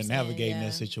know That's how what to I'm saying, navigate in yeah.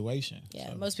 that situation.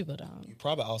 Yeah, So. most people don't. You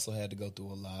probably also had to go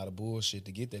through a lot of bullshit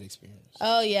to get that experience.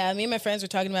 Oh yeah, me and my friends were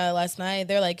talking about it last night.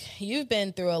 They're like, "You've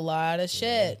been through a lot of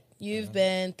shit. You've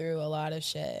been through a lot of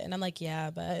shit." And I'm like, "Yeah,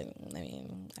 but I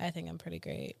mean, I think I'm pretty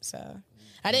great." So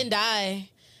I didn't die.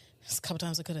 There's a couple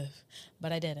times I could have,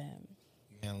 but I didn't.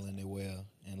 handling it well.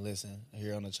 And listen,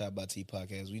 here on the Chop by T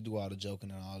podcast, we do all the joking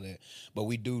and all that, but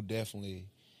we do definitely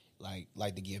like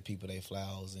to give people their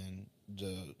flowers. And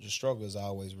the struggle is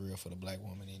always real for the black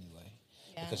woman anyway.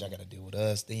 Yeah. Because y'all got to deal with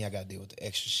us, then y'all got to deal with the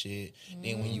extra shit.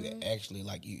 Then when you actually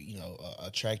like you know,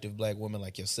 attractive black woman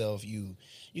like yourself, you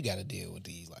got to deal with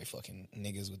these like fucking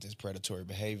niggas with this predatory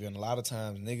behavior. And a lot of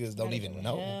times niggas don't even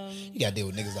know. You got to deal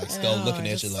with niggas like Skull looking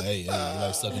at you like, hey, you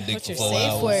like sucking dick what's for your 4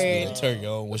 safe hours. word? Yeah, turn you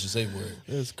on. What's your safe word?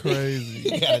 It's crazy.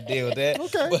 You got to deal with that.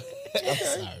 Okay. But, I'm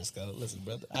sorry, Skull. Listen,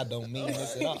 brother, I don't mean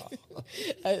this at all.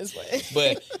 I just like,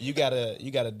 But you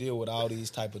gotta deal with all these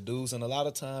type of dudes, and a lot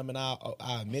of time, and I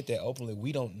admit that openly,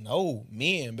 we don't know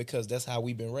men because that's how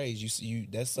we've been raised. You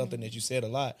that's something that you said a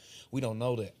lot. We don't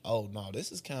know that. Oh no,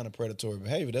 this is kind of predatory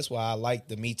behavior. That's why I like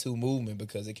the Me Too movement,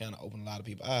 because it kind of opened a lot of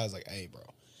people's eyes. Like, hey, bro,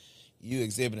 you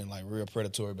exhibiting like real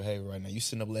predatory behavior right now. You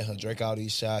sitting up letting her drink all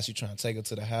these shots. You trying to take her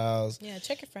to the house. yeah,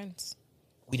 check your friends.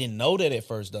 We didn't know that at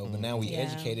first, though, but now we Yeah.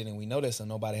 educated and we know that, so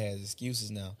nobody has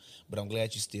excuses now. But I'm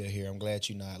glad you're still here. I'm glad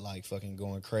you're not, like, fucking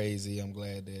going crazy. I'm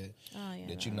glad that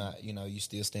that you're not, you know, you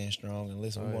still stand strong. And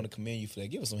listen, we want to commend you for that.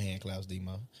 Give us some hand claps,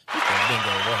 D-Mo. Strong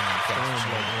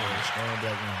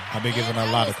black woman. I've been giving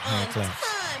a lot of hand claps.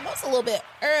 I was a little bit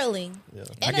early. Yeah.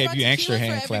 And I gave brought you extra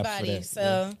tequila hand for claps for everybody, that.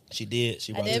 So She did.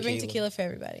 She I brought did bring tequila for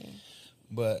everybody.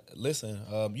 But listen,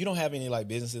 you don't have any, like,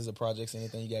 businesses or projects,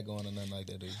 anything you got going or nothing like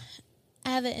that, do you? I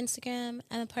have an Instagram.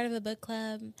 I'm a part of a book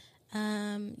club.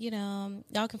 You know,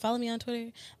 y'all can follow me on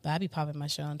Twitter, but I be popping my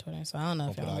shit on Twitter, so I don't know I'll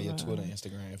if put y'all all your know. Twitter and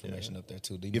Instagram information up there,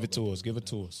 too. D-Mo, Give it go. to us. Give it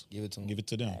to us. Give it to them. Give it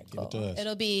to them. Give it to us.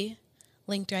 It'll be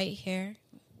linked right here.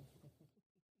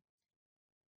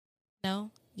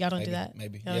 No, y'all don't do that.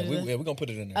 Maybe. Y'all Yeah, don't do that? we're going to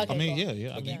put it in there. Okay. I mean, cool.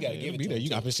 yeah. I But mean, you gotta give it'll it be to there. them, You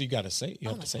too. obviously got to say it. You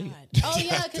Oh have my to say God. it. Oh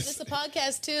yeah, because it's a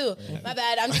podcast too. My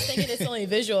bad. I'm just thinking it's only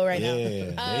visual right now. Yeah, there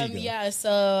you go. Yeah.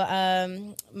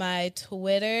 So my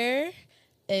Twitter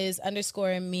is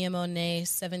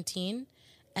 _MiaMonet17,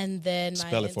 and then my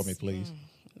Spell it for me, please.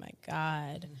 my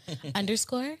God.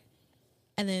 Underscore,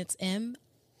 and then it's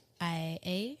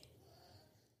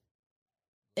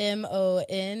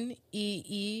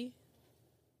MIAMONEE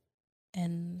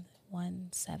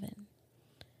N17.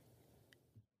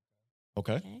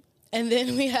 Okay. Okay. And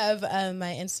then we have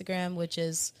my Instagram, which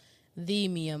is the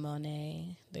Mia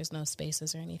Monet. There's no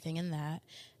spaces or anything in that.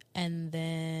 And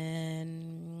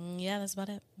then, yeah, that's about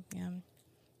it. Yeah.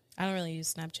 I don't really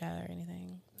use Snapchat or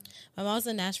anything. I'm always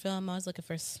in Nashville. I'm always looking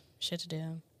for shit to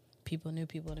do. New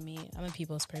people to meet. I'm a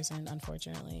people's person,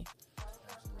 unfortunately.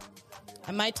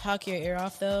 I might talk your ear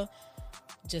off, though.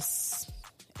 Just,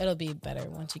 it'll be better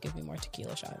once you give me more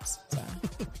tequila shots. So.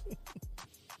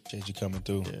 Appreciate you coming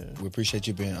through. Yeah. We appreciate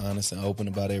you being honest and open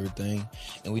about everything,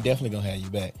 and we definitely gonna have you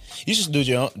back. You should do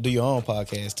your own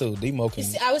podcast too. D-Mo can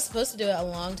See, I was supposed to do it a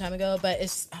long time ago, but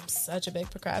I'm such a big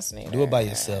procrastinator. do it by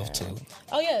yourself too,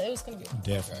 Oh yeah, it was gonna be.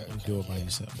 Definitely. Do it by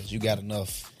yourself. because you got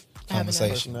enough I have enough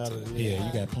conversation. Personality. Yeah,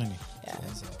 you got plenty. Yeah.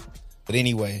 But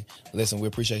anyway, listen, we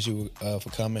appreciate you for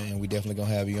coming, and we definitely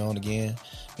gonna have you on again.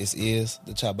 This is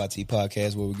the Chop by T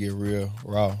podcast, where we get real,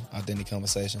 raw, authentic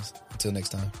conversations. Until next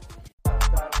time.